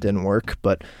 no, that didn't work,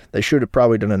 but they should have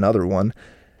probably done another one.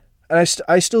 And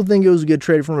I still think it was a good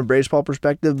trade from a baseball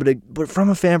perspective, but from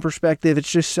a fan perspective,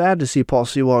 it's just sad to see Paul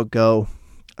Sewald go.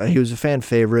 He was a fan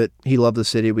favorite. He loved the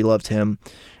city. We loved him.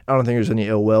 I don't think there's any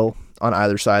ill will on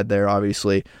either side there,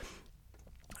 obviously,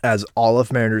 as all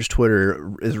of Mariners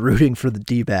Twitter is rooting for the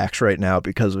D-backs right now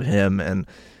because of him. And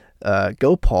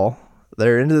go Paul.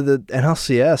 They're into the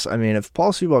NLCS. I mean, if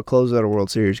Paul Sewald closes out a World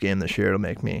Series game this year, it'll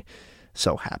make me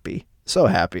so happy. So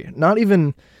happy. Not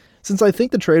even... Since I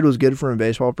think the trade was good from a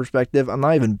baseball perspective, I'm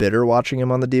not even bitter watching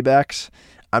him on the D-backs.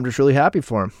 I'm just really happy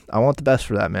for him. I want the best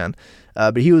for that man.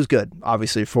 But he was good,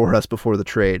 obviously, for us before the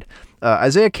trade.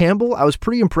 Isaiah Campbell, I was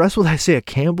pretty impressed with Isaiah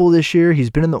Campbell this year.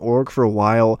 He's been in the org for a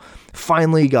while,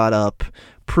 finally got up,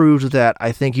 proved that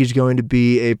I think he's going to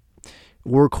be a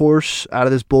workhorse out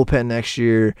of this bullpen next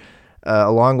year,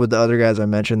 along with the other guys I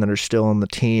mentioned that are still on the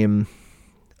team.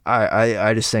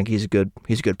 I just think he's a good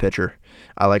pitcher.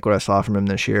 I like what I saw from him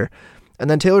this year. And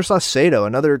then Taylor Saucedo,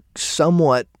 another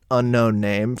somewhat unknown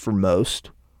name for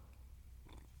most.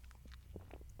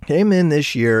 Came in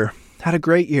this year, had a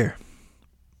great year.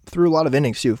 Threw a lot of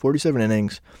innings too, 47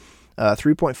 innings,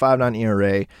 3.59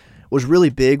 ERA. Was really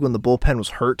big when the bullpen was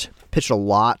hurt. Pitched a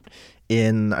lot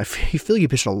I feel like he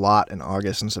pitched a lot in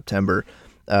August and September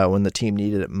when the team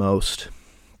needed it most.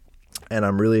 And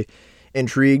I'm really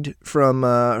intrigued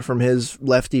from his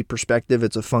lefty perspective.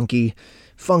 It's a funky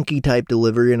type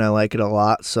delivery, and I like it a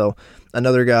lot. So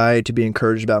another guy to be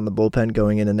encouraged about in the bullpen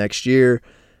going into next year.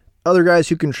 Other guys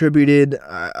who contributed,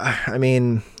 I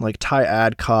mean, like Ty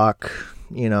Adcock,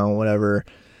 whatever.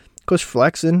 Chris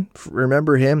Flexen,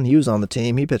 remember him? He was on the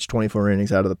team. He pitched 24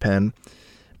 innings out of the pen.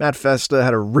 Matt Festa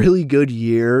had a really good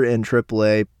year in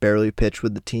AAA, barely pitched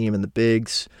with the team in the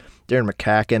bigs. Darren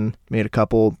McCacken made a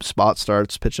couple spot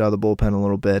starts, pitched out of the bullpen a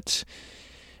little bit.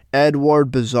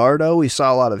 Edward Bizardo, we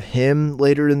saw a lot of him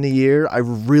later in the year. I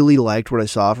really liked what I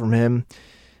saw from him.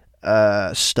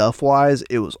 Stuff-wise,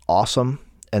 it was awesome.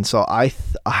 And so I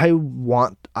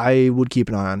would keep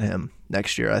an eye on him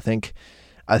next year. I think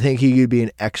he could be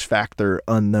an X-factor,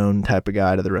 unknown type of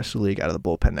guy to the rest of the league out of the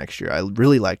bullpen next year. I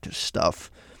really liked his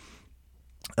stuff.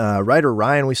 Ryder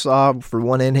Ryan we saw for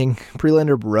one inning.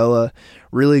 Prelander Baroa,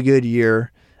 really good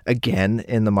year again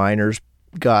in the minors.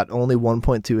 Got only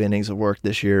 1.2 innings of work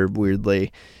this year,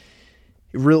 weirdly.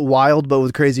 Real wild, but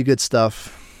with crazy good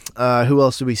stuff. Who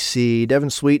else do we see? Devin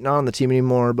Sweet, not on the team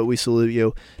anymore, but we salute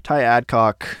you. Ty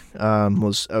Adcock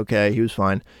was okay. He was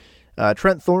fine.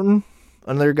 Trent Thornton,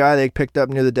 another guy they picked up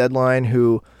near the deadline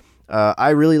who I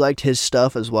really liked his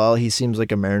stuff as well. He seems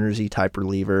like a Mariners-y type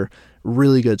reliever.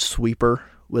 Really good sweeper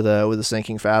with a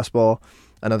sinking fastball.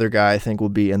 Another guy I think will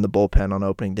be in the bullpen on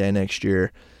opening day next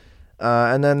year.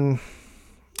 And then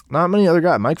not many other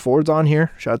guys. Mike Ford's on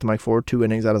here. Shout out to Mike Ford. 2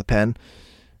 innings out of the pen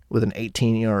with an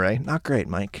 18 ERA. Not great,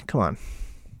 Mike. Come on.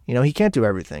 He can't do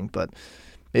everything, but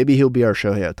maybe he'll be our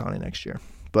Shohei Ohtani next year.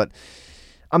 But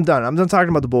I'm done. I'm done talking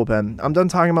about the bullpen. I'm done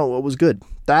talking about what was good.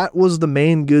 That was the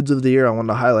main goods of the year I wanted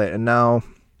to highlight. And now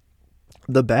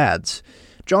the bads.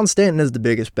 John Stanton is the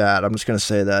biggest bad. I'm just going to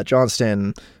say that. John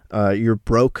Stanton, you're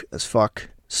broke as fuck.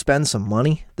 Spend some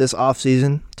money this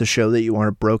offseason to show that you aren't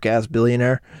a broke-ass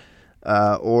billionaire.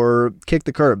 Or kick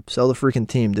the curb. Sell the freaking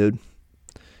team, dude.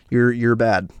 You're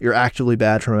bad. You're actually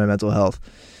bad for my mental health.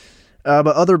 But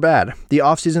other bad. The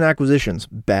offseason acquisitions,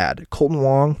 bad. Colton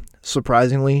Wong,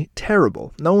 surprisingly,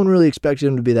 terrible. No one really expected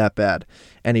him to be that bad.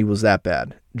 And he was that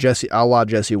bad. A la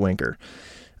Jesse Winker.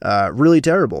 Really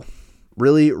terrible.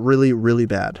 Really, really, really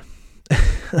bad.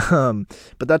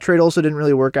 But that trade also didn't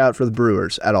really work out for the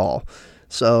Brewers at all.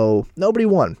 So nobody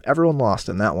won. Everyone lost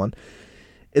in that one.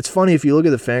 It's funny, if you look at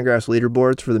the Fangraphs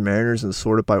leaderboards for the Mariners and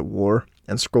sort it by WAR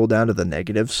and scroll down to the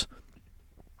negatives,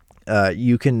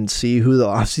 you can see who the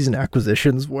offseason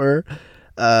acquisitions were.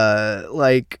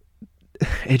 Like,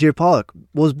 AJ Pollock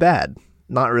was bad.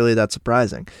 Not really that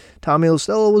surprising. Tommy La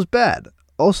Stella was bad.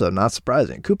 Also not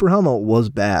surprising. Cooper Hummel was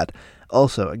bad.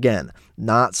 Also, again,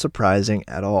 not surprising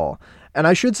at all. And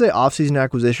I should say offseason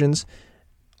acquisitions,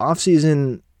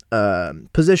 offseason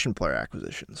position player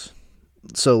acquisitions.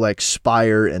 So like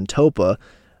Spire and Topa,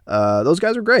 those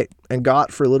guys are great and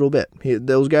got for a little bit.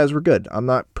 Those guys were good. I'm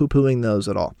not poo-pooing those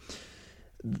at all.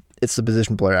 It's the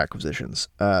position player acquisitions.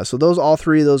 So all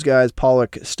three of those guys,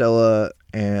 Pollock, Stella,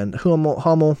 and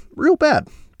Hummel, real bad.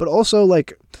 But also,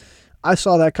 like, I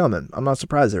saw that coming. I'm not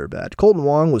surprised they were bad. Colton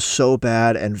Wong was so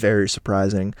bad and very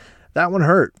surprising. That one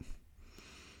hurt.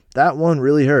 That one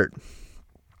really hurt.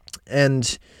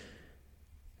 And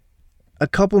a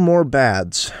couple more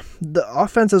bads. The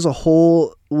offense as a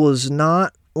whole was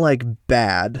not, like,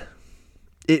 bad.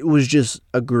 it was just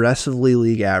aggressively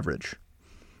league average.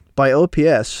 By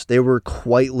OPS, they were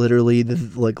quite literally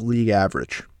league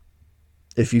average.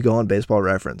 If you go on Baseball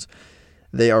Reference,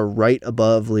 they are right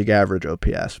above league average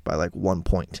OPS by 1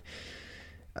 point.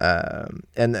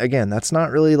 And again, that's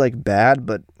not really bad,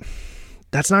 but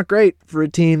that's not great for a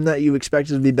team that you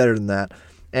expected to be better than that.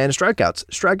 And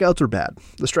strikeouts were bad.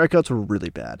 The strikeouts were really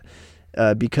bad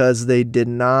because they did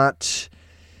not.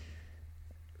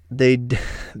 They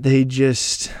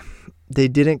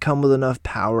didn't come with enough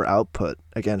power output.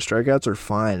 Again, strikeouts are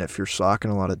fine if you're socking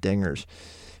a lot of dingers,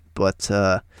 but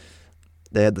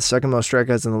they had the second most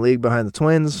strikeouts in the league behind the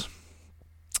Twins,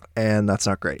 and that's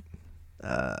not great.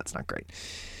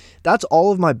 That's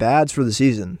all of my bads for the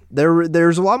season.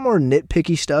 There's a lot more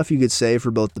nitpicky stuff you could say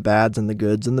for both the bads and the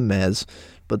goods and the mehs,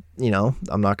 but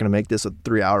I'm not going to make this a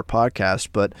 3-hour podcast.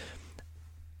 But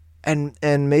and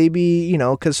maybe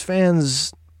because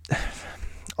fans.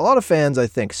 A lot of fans, I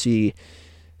think, see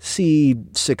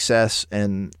success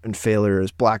and failure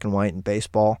as black and white in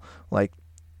baseball. Like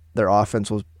their offense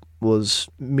was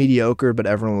mediocre, but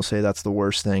everyone will say that's the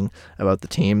worst thing about the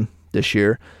team this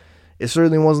year. It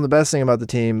certainly wasn't the best thing about the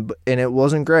team, and it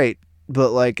wasn't great.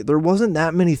 But there wasn't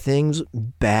that many things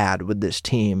bad with this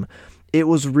team. It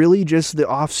was really just the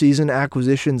offseason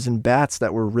acquisitions and bats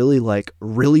that were really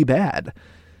really bad.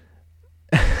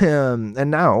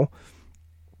 And now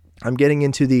I'm getting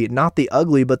into not the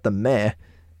ugly, but the meh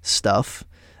stuff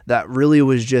that really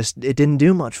was just, it didn't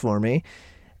do much for me.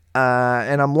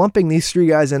 And I'm lumping these three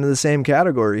guys into the same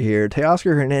category here.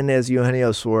 Teoscar Hernandez,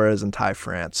 Eugenio Suarez, and Ty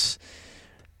France.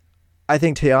 I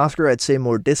think Teoscar, I'd say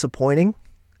more disappointing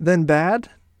than bad.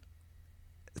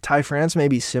 Ty France may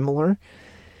be similar.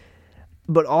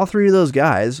 But all three of those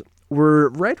guys were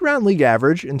right around league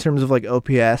average in terms of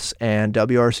OPS and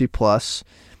WRC+.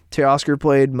 Teoscar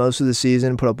played most of the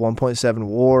season, put up 1.7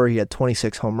 WAR. He had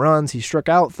 26 home runs. He struck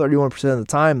out 31% of the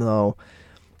time, though.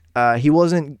 He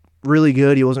wasn't really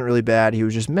good. He wasn't really bad. He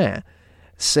was just meh.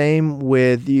 Same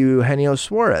with Eugenio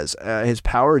Suarez. His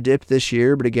power dipped this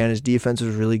year, but again, his defense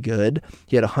was really good.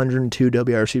 He had 102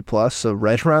 WRC+, so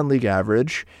right around league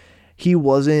average. He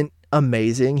wasn't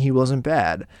amazing. He wasn't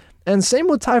bad. And same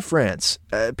with Ty France.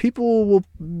 People will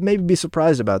maybe be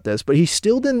surprised about this, but he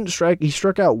still didn't strike. He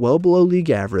struck out well below league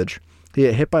average. He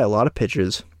got hit by a lot of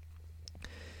pitches.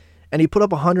 And he put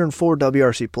up 104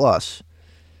 WRC+.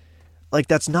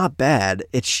 That's not bad.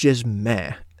 It's just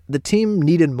meh. The team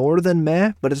needed more than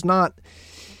meh, but it's not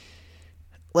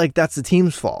that's the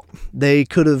team's fault. They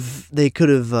could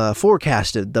have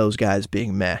forecasted those guys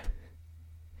being meh.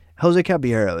 Jose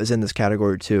Caballero is in this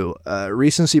category too.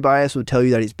 Recency bias would tell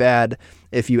you that he's bad.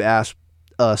 If you ask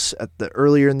us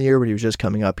earlier in the year when he was just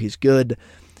coming up, he's good.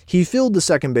 He filled the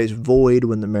second base void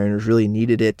when the Mariners really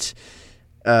needed it.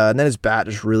 And then his bat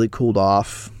just really cooled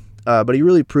off. But he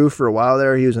really proved for a while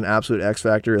there he was an absolute X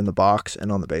factor in the box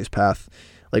and on the base path.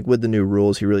 With the new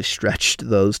rules, he really stretched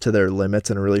those to their limits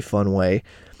in a really fun way.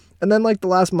 And then the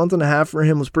last month and a half for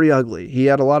him was pretty ugly. He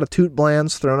had a lot of toot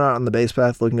blands thrown out on the base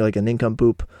path looking like a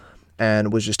nincompoop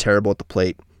and was just terrible at the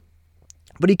plate.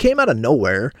 But he came out of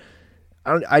nowhere.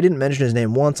 I didn't mention his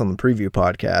name once on the preview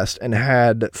podcast and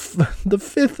had the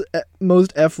fifth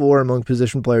most F4 among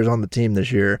position players on the team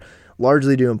this year,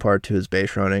 largely due in part to his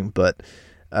base running. But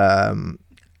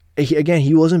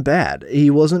he wasn't bad. He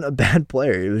wasn't a bad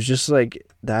player. It was just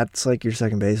that's your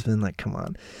second baseman. Come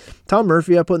on. Tom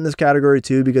Murphy I put in this category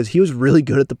too because he was really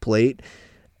good at the plate,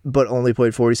 but only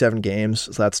played 47 games,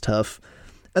 so that's tough.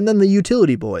 And then the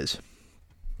utility boys.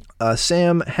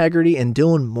 Sam Haggerty and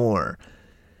Dylan Moore.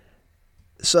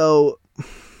 So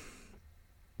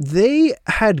they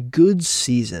had good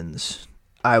seasons,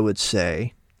 I would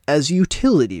say, as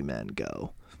utility men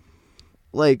go.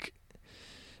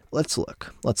 Let's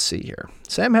look. Let's see here.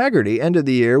 Sam Haggerty ended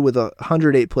the year with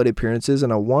 108 plate appearances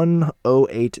and a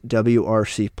 108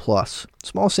 WRC+.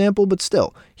 Small sample, but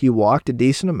still. He walked a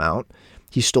decent amount.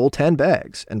 He stole 10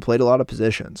 bags and played a lot of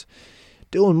positions.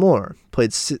 Dylan Moore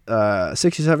played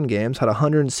 67 games, had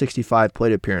 165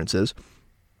 plate appearances.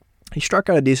 He struck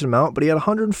out a decent amount, but he had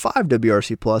 105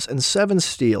 WRC+ and 7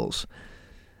 steals.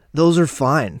 Those are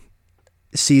fine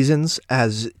seasons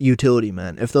as utility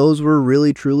men. If those were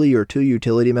really, truly your two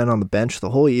utility men on the bench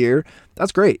the whole year,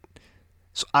 that's great.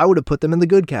 So I would have put them in the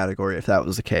good category if that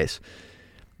was the case.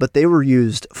 But they were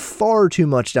used far too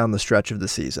much down the stretch of the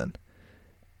season.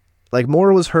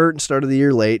 Moore was hurt and started the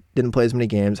year late, didn't play as many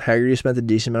games. Haggerty spent a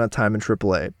decent amount of time in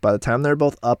AAA. By the time they were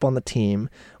both up on the team,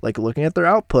 looking at their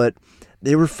output,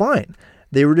 they were fine.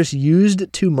 They were just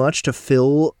used too much to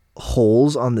fill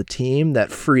holes on the team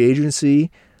that free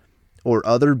agency or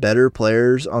other better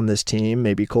players on this team,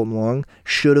 maybe Colton Wong,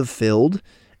 should have filled.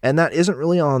 And that isn't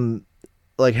really on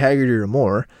like Haggerty or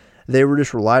Moore. They were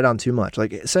just relied on too much.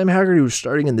 Like Sam Haggerty was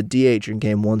starting in the DH in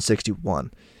game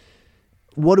 161.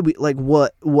 What do we like?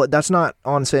 What? That's not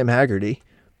on Sam Haggerty.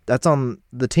 That's on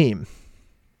the team.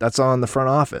 That's on the front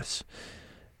office.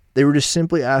 They were just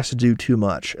simply asked to do too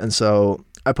much, and so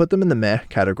I put them in the meh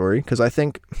category because I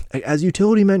think as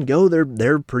utility men go,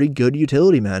 they're pretty good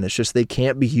utility men. It's just they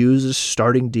can't be used as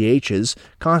starting DHs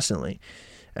constantly,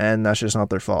 and that's just not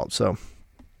their fault. So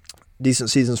decent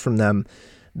seasons from them.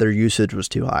 Their usage was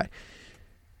too high,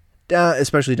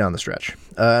 especially down the stretch.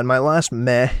 And my last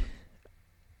meh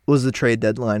was the trade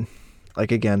deadline.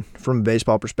 Like, again, from a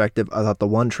baseball perspective, I thought the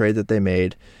one trade that they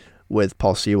made with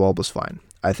Paul Sewald was fine.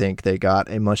 I think they got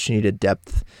a much-needed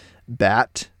depth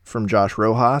bat from Josh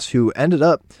Rojas, who ended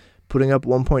up putting up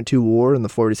 1.2 WAR in the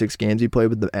 46 games he played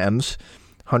with the M's,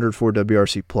 104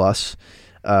 WRC plus.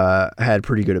 Had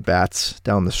pretty good at-bats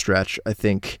down the stretch. I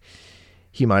think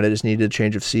he might have just needed a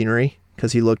change of scenery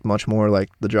because he looked much more like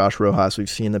the Josh Rojas we've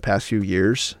seen the past few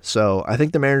years. So I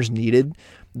think the Mariners needed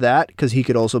that because he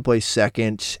could also play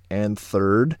second and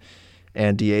third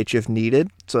and DH if needed.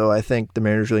 So I think the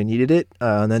Mariners really needed it.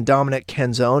 And then Dominic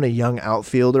Canzone, a young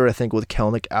outfielder, I think with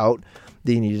Kelenic out,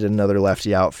 they needed another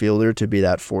lefty outfielder to be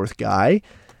that fourth guy.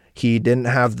 He didn't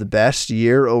have the best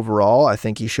year overall. I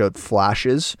think he showed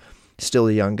flashes. Still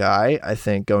a young guy. I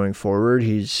think going forward,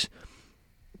 he's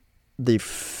the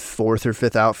fourth or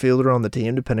fifth outfielder on the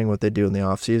team, depending what they do in the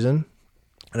offseason.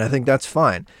 And I think that's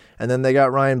fine. And then they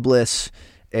got Ryan Bliss,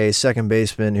 a second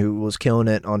baseman who was killing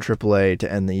it on AAA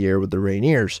to end the year with the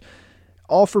Rainiers.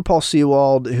 All for Paul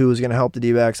Sewald, who is going to help the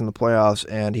D-backs in the playoffs,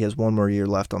 and he has one more year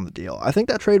left on the deal. I think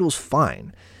that trade was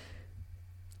fine.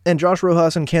 And Josh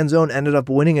Rojas and Canzone ended up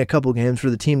winning a couple games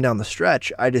for the team down the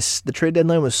stretch. The trade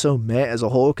deadline was so meh as a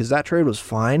whole because that trade was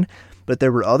fine, but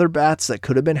there were other bats that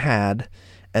could have been had,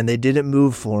 and they didn't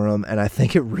move for him, and I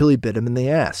think it really bit him in the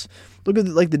ass. Look at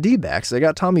the D-backs. They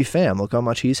got Tommy Pham. Look how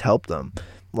much he's helped them.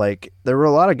 Like, there were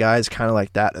a lot of guys kind of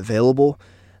like that available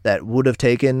that would have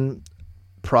taken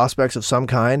prospects of some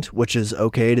kind, which is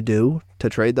okay to do, to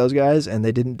trade those guys, and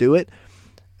they didn't do it.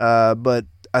 But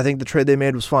I think the trade they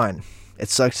made was fine. It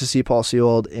sucks to see Paul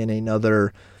Sewald in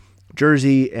another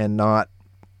jersey and not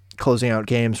closing out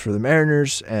games for the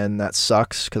Mariners, and that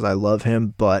sucks because I love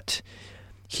him, but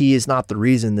he is not the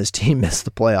reason this team missed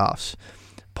the playoffs.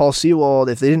 Paul Sewald,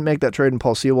 if they didn't make that trade and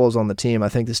Paul Sewald was on the team, I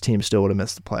think this team still would have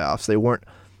missed the playoffs. They weren't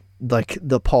like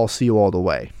the Paul Sewald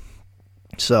away.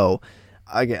 So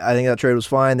I think that trade was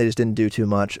fine. They just didn't do too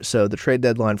much. So the trade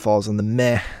deadline falls in the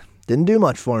meh, didn't do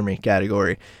much for me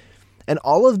category. And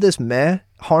all of this meh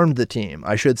harmed the team,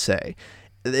 I should say.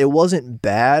 It wasn't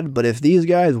bad, but if these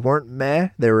guys weren't meh,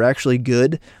 they were actually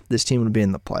good, this team would be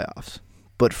in the playoffs.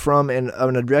 But from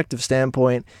an objective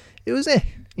standpoint, it was it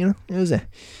was eh.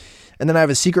 And then I have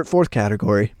a secret fourth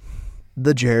category,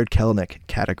 the Jarred Kelenic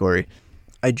category.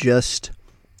 I just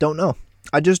don't know.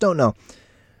 In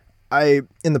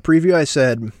the preview, I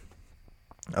said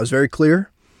I was very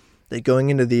clear that going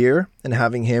into the year and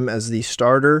having him as the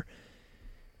starter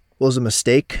was a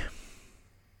mistake,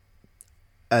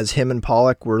 as him and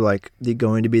Pollock were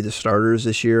going to be the starters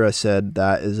this year. I said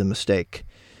that is a mistake.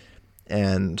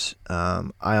 And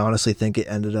I honestly think it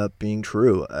ended up being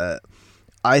true.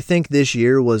 I think this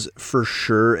year was for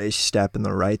sure a step in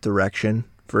the right direction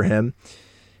for him.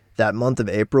 That month of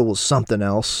April was something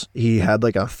else. He had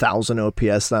 1,000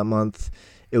 OPS that month.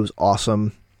 It was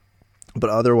awesome. But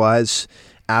otherwise,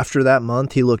 after that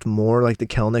month, he looked more like the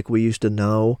Kelenic we used to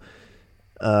know.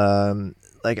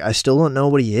 I still don't know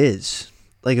what he is.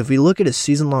 If we look at his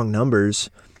season-long numbers,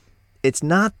 it's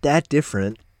not that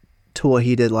different to what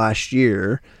he did last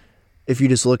year. If you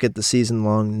just look at the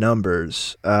season-long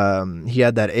numbers, he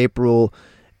had that April.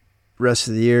 Rest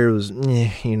of the year was,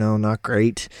 not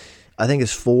great. I think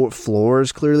his floor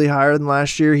is clearly higher than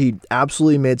last year. He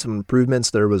absolutely made some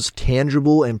improvements. There was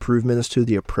tangible improvements to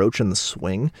the approach and the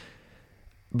swing,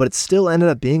 but it still ended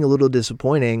up being a little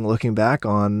disappointing looking back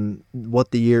on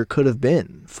what the year could have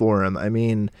been for him. I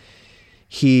mean,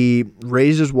 he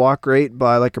raised his walk rate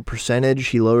by a percentage.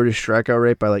 He lowered his strikeout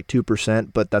rate by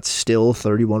 2%, but that's still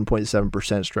 31.7%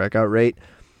 strikeout rate.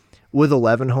 With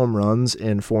 11 home runs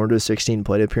in 416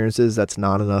 plate appearances, that's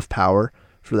not enough power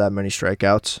for that many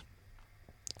strikeouts.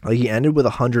 He ended with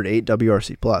 108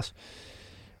 WRC plus.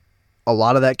 A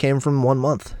lot of that came from 1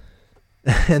 month.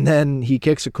 And then he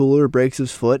kicks a cooler, breaks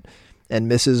his foot, and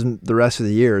misses the rest of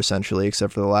the year, essentially,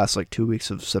 except for the last 2 weeks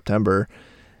of September.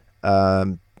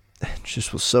 It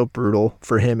just was so brutal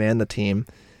for him and the team.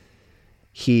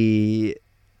 He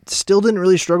still didn't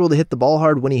really struggle to hit the ball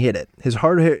hard when he hit it. His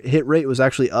hard hit rate was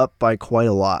actually up by quite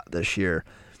a lot this year.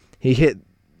 He hit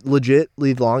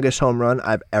legitly the longest home run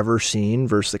I've ever seen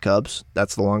versus the Cubs.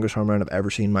 That's the longest home run I've ever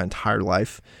seen in my entire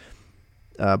life,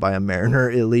 by a Mariner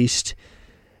at least.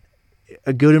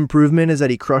 A good improvement is that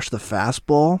he crushed the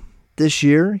fastball this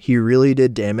year. He really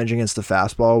did damage against the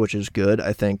fastball, which is good.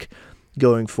 I think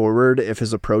going forward, if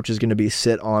his approach is going to be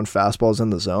sit on fastballs in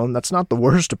the zone, that's not the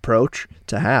worst approach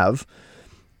to have,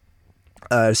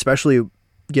 especially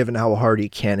given how hard he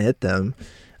can hit them.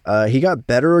 He got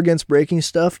better against breaking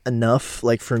stuff enough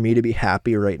like for me to be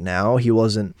happy right now. He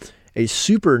wasn't a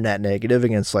super net negative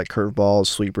against like curveballs,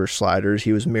 sweepers, sliders.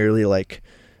 He was merely like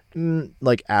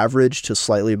average to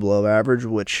slightly below average,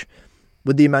 which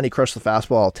with the amount he crushed the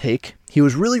fastball, I'll take. He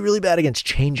was really, really bad against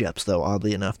changeups though,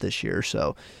 oddly enough this year.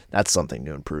 So that's something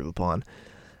to improve upon.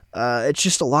 It's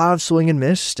just a lot of swing and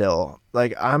miss still.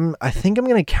 Like I think I'm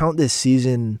going to count this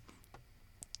season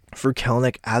for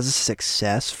Kelenic as a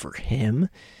success for him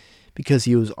because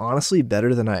he was honestly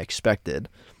better than I expected.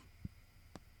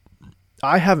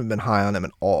 I haven't been high on him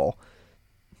at all.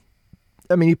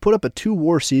 I mean, he put up a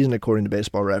 2-WAR season according to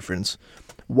Baseball Reference,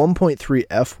 1.3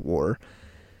 F-WAR.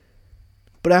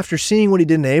 But after seeing what he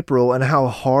did in April and how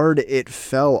hard it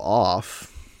fell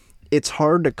off, it's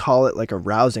hard to call it like a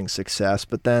rousing success.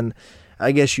 But then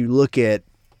I guess you look at,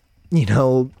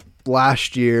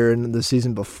 last year and the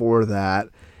season before that,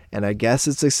 and I guess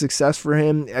it's a success for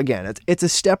him. Again, it's a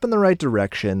step in the right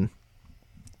direction.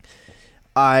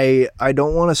 I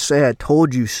don't want to say I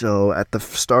told you so at the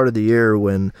start of the year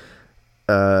when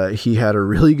he had a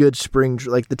really good spring.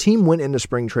 Like the team went into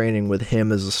spring training with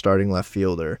him as a starting left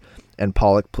fielder and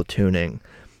Pollock platooning.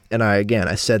 And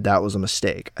I said that was a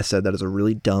mistake. I said that is a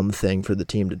really dumb thing for the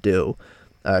team to do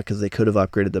because they could have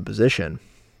upgraded the position.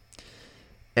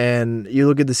 And you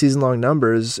look at the season-long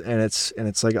numbers, and it's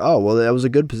like, oh, well, that was a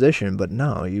good position. But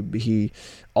no, he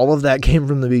all of that came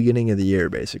from the beginning of the year,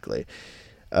 basically.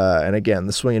 And again,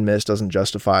 the swing and miss doesn't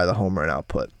justify the home run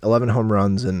output. 11 home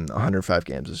runs in 105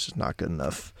 games is just not good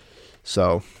enough.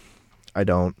 So I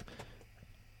don't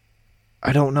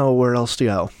know where else to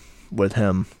go with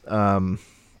him.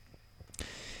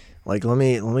 Let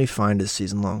me find his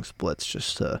season-long splits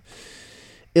just to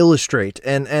illustrate.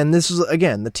 And this is,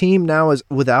 again, the team now is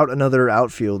without another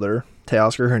outfielder,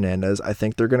 Teoscar Hernandez. I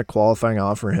think they're going to qualifying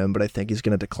offer him, but I think he's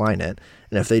going to decline it.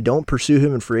 And if they don't pursue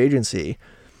him in free agency,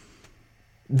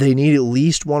 they need at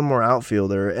least one more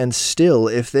outfielder. And still,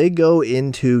 if they go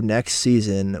into next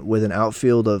season with an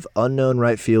outfield of unknown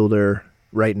right fielder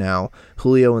right now,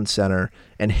 Julio in center,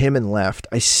 and him in left,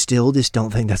 I still just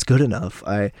don't think that's good enough.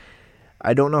 I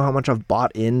don't know how much I've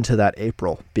bought into that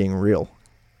April being real,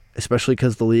 especially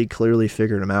because the league clearly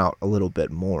figured him out a little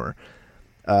bit more.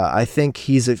 I think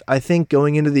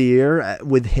going into the year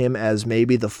with him as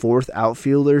maybe the fourth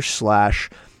outfielder /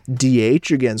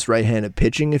 DH against right-handed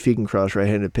pitching, if he can cross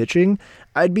right-handed pitching,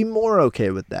 I'd be more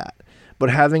okay with that. But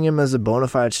having him as a bona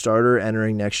fide starter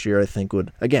entering next year, I think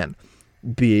would, again,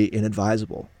 be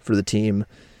inadvisable for the team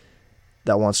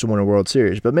that wants to win a World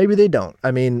Series. But maybe they don't.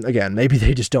 I mean, again, maybe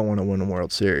they just don't want to win a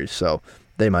World Series, so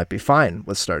they might be fine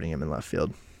with starting him in left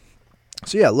field.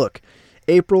 So yeah, look,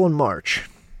 April and March,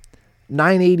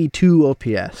 982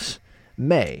 OPS.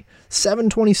 May,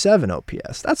 727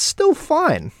 OPS. That's still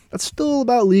fine. That's still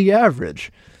about league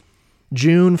average.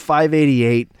 June,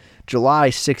 588. July,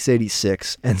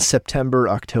 686. And September,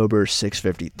 October,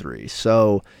 653.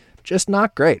 So just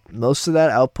not great. Most of that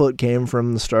output came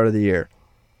from the start of the year.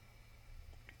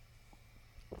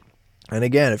 And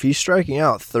again, if he's striking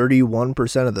out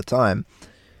 31% of the time,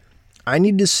 I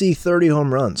need to see 30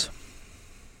 home runs.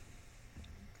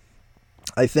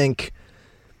 I think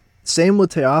same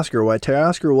with Teoscar. Why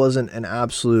Teoscar wasn't an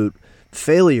absolute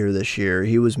failure this year,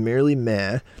 he was merely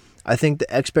meh. I think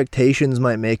the expectations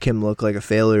might make him look like a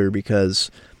failure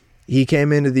because he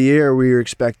came into the year, we were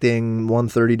expecting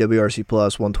 130 WRC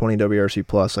plus, 120 WRC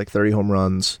plus, like 30 home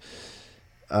runs.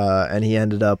 And he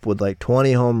ended up with like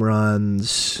 20 home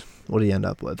runs. What did he end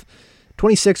up with?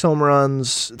 26 home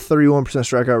runs, 31%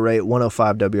 strikeout rate,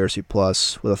 105 WRC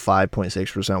plus with a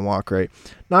 5.6% walk rate.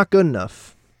 Not good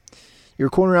enough. Your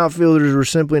corner outfielders were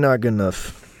simply not good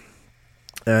enough.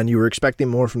 And you were expecting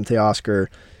more from Teoscar.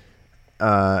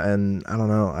 And I don't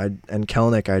know. And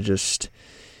Kelenic,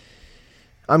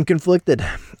 I'm conflicted.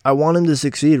 I want him to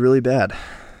succeed really bad.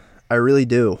 I really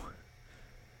do.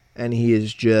 And he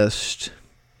is just,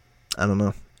 I don't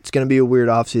know. It's going to be a weird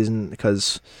offseason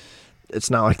because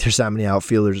it's not like there's that many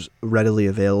outfielders readily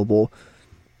available.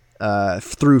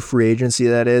 Through free agency,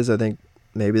 that is. I think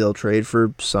maybe they'll trade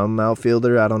for some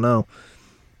outfielder. I don't know.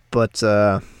 But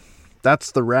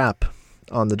that's the wrap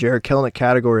on the Jarred Kelenic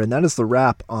category, and that is the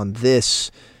wrap on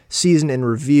this season in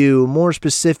review, more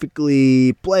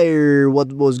specifically player,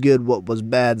 what was good, what was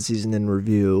bad season in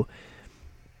review,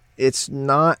 it's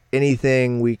not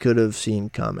anything we could have seen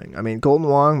coming. I mean, Colton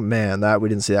Wong, man, that we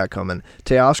didn't see that coming.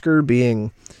 Teoscar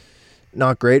being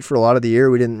not great for a lot of the year,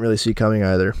 we didn't really see coming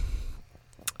either.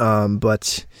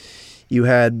 But you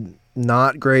had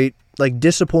not great, like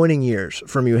disappointing years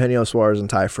from Eugenio Suarez and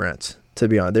Ty France, to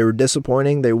be honest. They were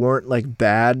disappointing. They weren't like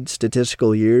bad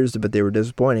statistical years, but they were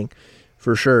disappointing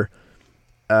for sure.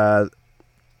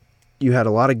 You had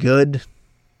a lot of good.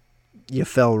 You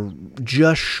fell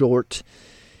just short.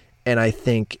 And I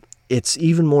think it's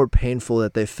even more painful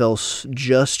that they fell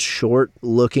just short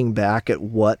looking back at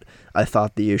what I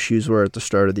thought the issues were at the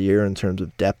start of the year in terms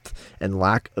of depth and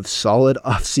lack of solid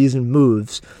offseason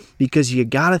moves, because you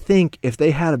got to think if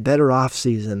they had a better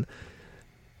offseason,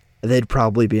 they'd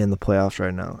probably be in the playoffs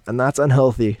right now. And that's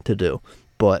unhealthy to do,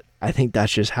 but I think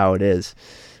that's just how it is.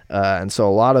 And so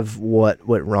a lot of what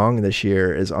went wrong this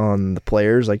year is on the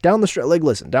players. Like down the stretch, like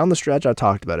listen, down the stretch, I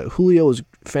talked about it. Julio was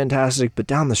fantastic, but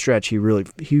down the stretch, he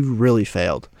really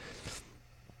failed.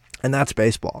 And that's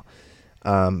baseball.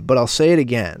 But I'll say it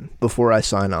again before I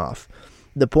sign off.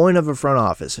 The point of a front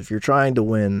office, if you're trying to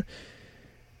win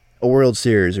a World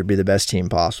Series or be the best team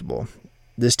possible,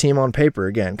 this team on paper,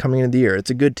 again, coming into the year,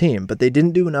 it's a good team, but they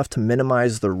didn't do enough to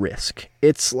minimize the risk.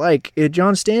 It's like,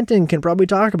 John Stanton can probably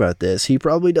talk about this. He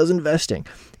probably does investing.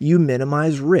 You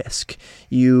minimize risk.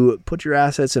 You put your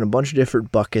assets in a bunch of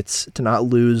different buckets to not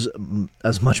lose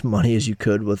as much money as you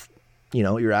could with,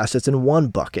 your assets in one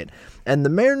bucket. And the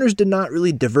Mariners did not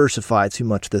really diversify too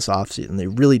much this offseason. They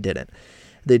really didn't.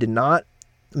 They did not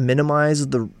minimize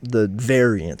the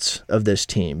variance of this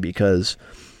team, because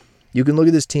you can look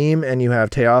at this team and you have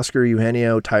Teoscar,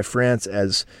 Eugenio, Ty France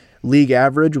as league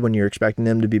average when you're expecting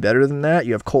them to be better than that.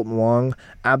 You have Colton Wong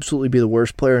absolutely be the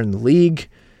worst player in the league.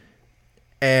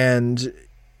 And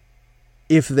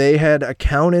if they had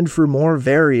accounted for more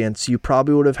variance, you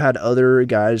probably would have had other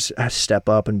guys step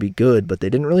up and be good, but they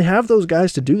didn't really have those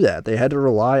guys to do that. They had to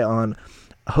rely on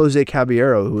Jose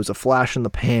Caballero, who was a flash in the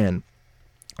pan.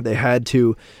 They had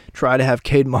to try to have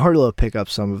Cade Marlowe pick up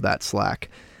some of that slack.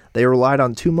 They relied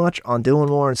on too much on Dylan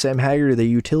Moore and Sam Haggerty, the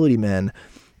utility men,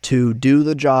 to do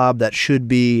the job that should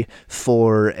be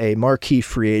for a marquee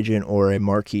free agent or a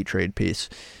marquee trade piece.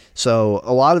 So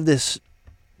a lot of this,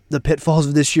 the pitfalls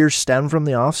of this year stem from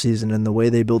the offseason and the way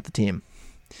they built the team.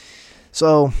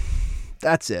 So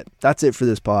that's it. That's it for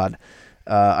this pod.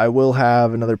 I will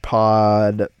have another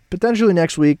pod potentially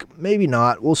next week. Maybe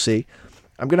not. We'll see.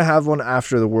 I'm going to have one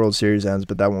after the World Series ends,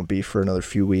 but that won't be for another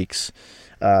few weeks.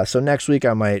 So next week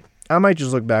I might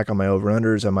just look back on my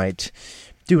over-unders. I might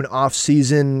do an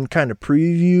off-season kind of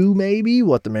preview, maybe,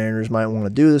 what the Mariners might want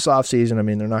to do this off-season. I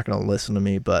mean, they're not going to listen to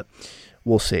me, but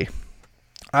we'll see.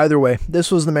 Either way,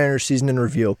 this was the Mariners season in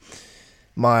review.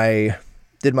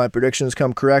 Did my predictions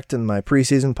come correct in my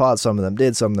preseason pod? Some of them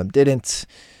did, some of them didn't.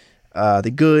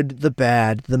 The good, the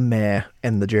bad, the meh,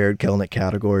 and the Jared Kelenic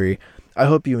category. I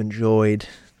hope you enjoyed.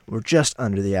 We're just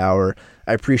under the hour.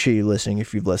 I appreciate you listening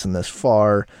if you've listened this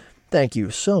far. Thank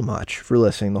you so much for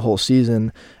listening the whole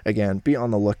season. Again, be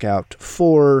on the lookout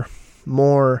for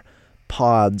more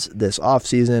pods this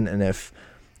offseason. And if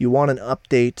you want an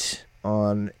update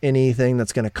on anything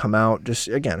that's going to come out, just,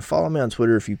 again, follow me on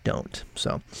Twitter if you don't.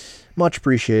 So, much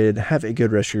appreciated. Have a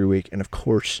good rest of your week. And, of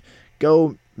course,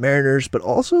 go Mariners, but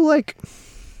also,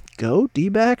 go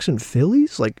D-backs and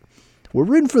Phillies. We're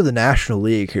rooting for the National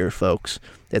League here, folks.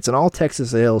 It's an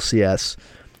all-Texas ALCS.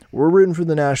 We're rooting for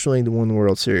the National League to win the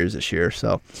World Series this year,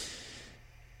 so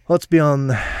let's be on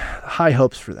high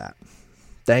hopes for that.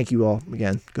 Thank you all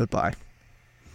again. Goodbye.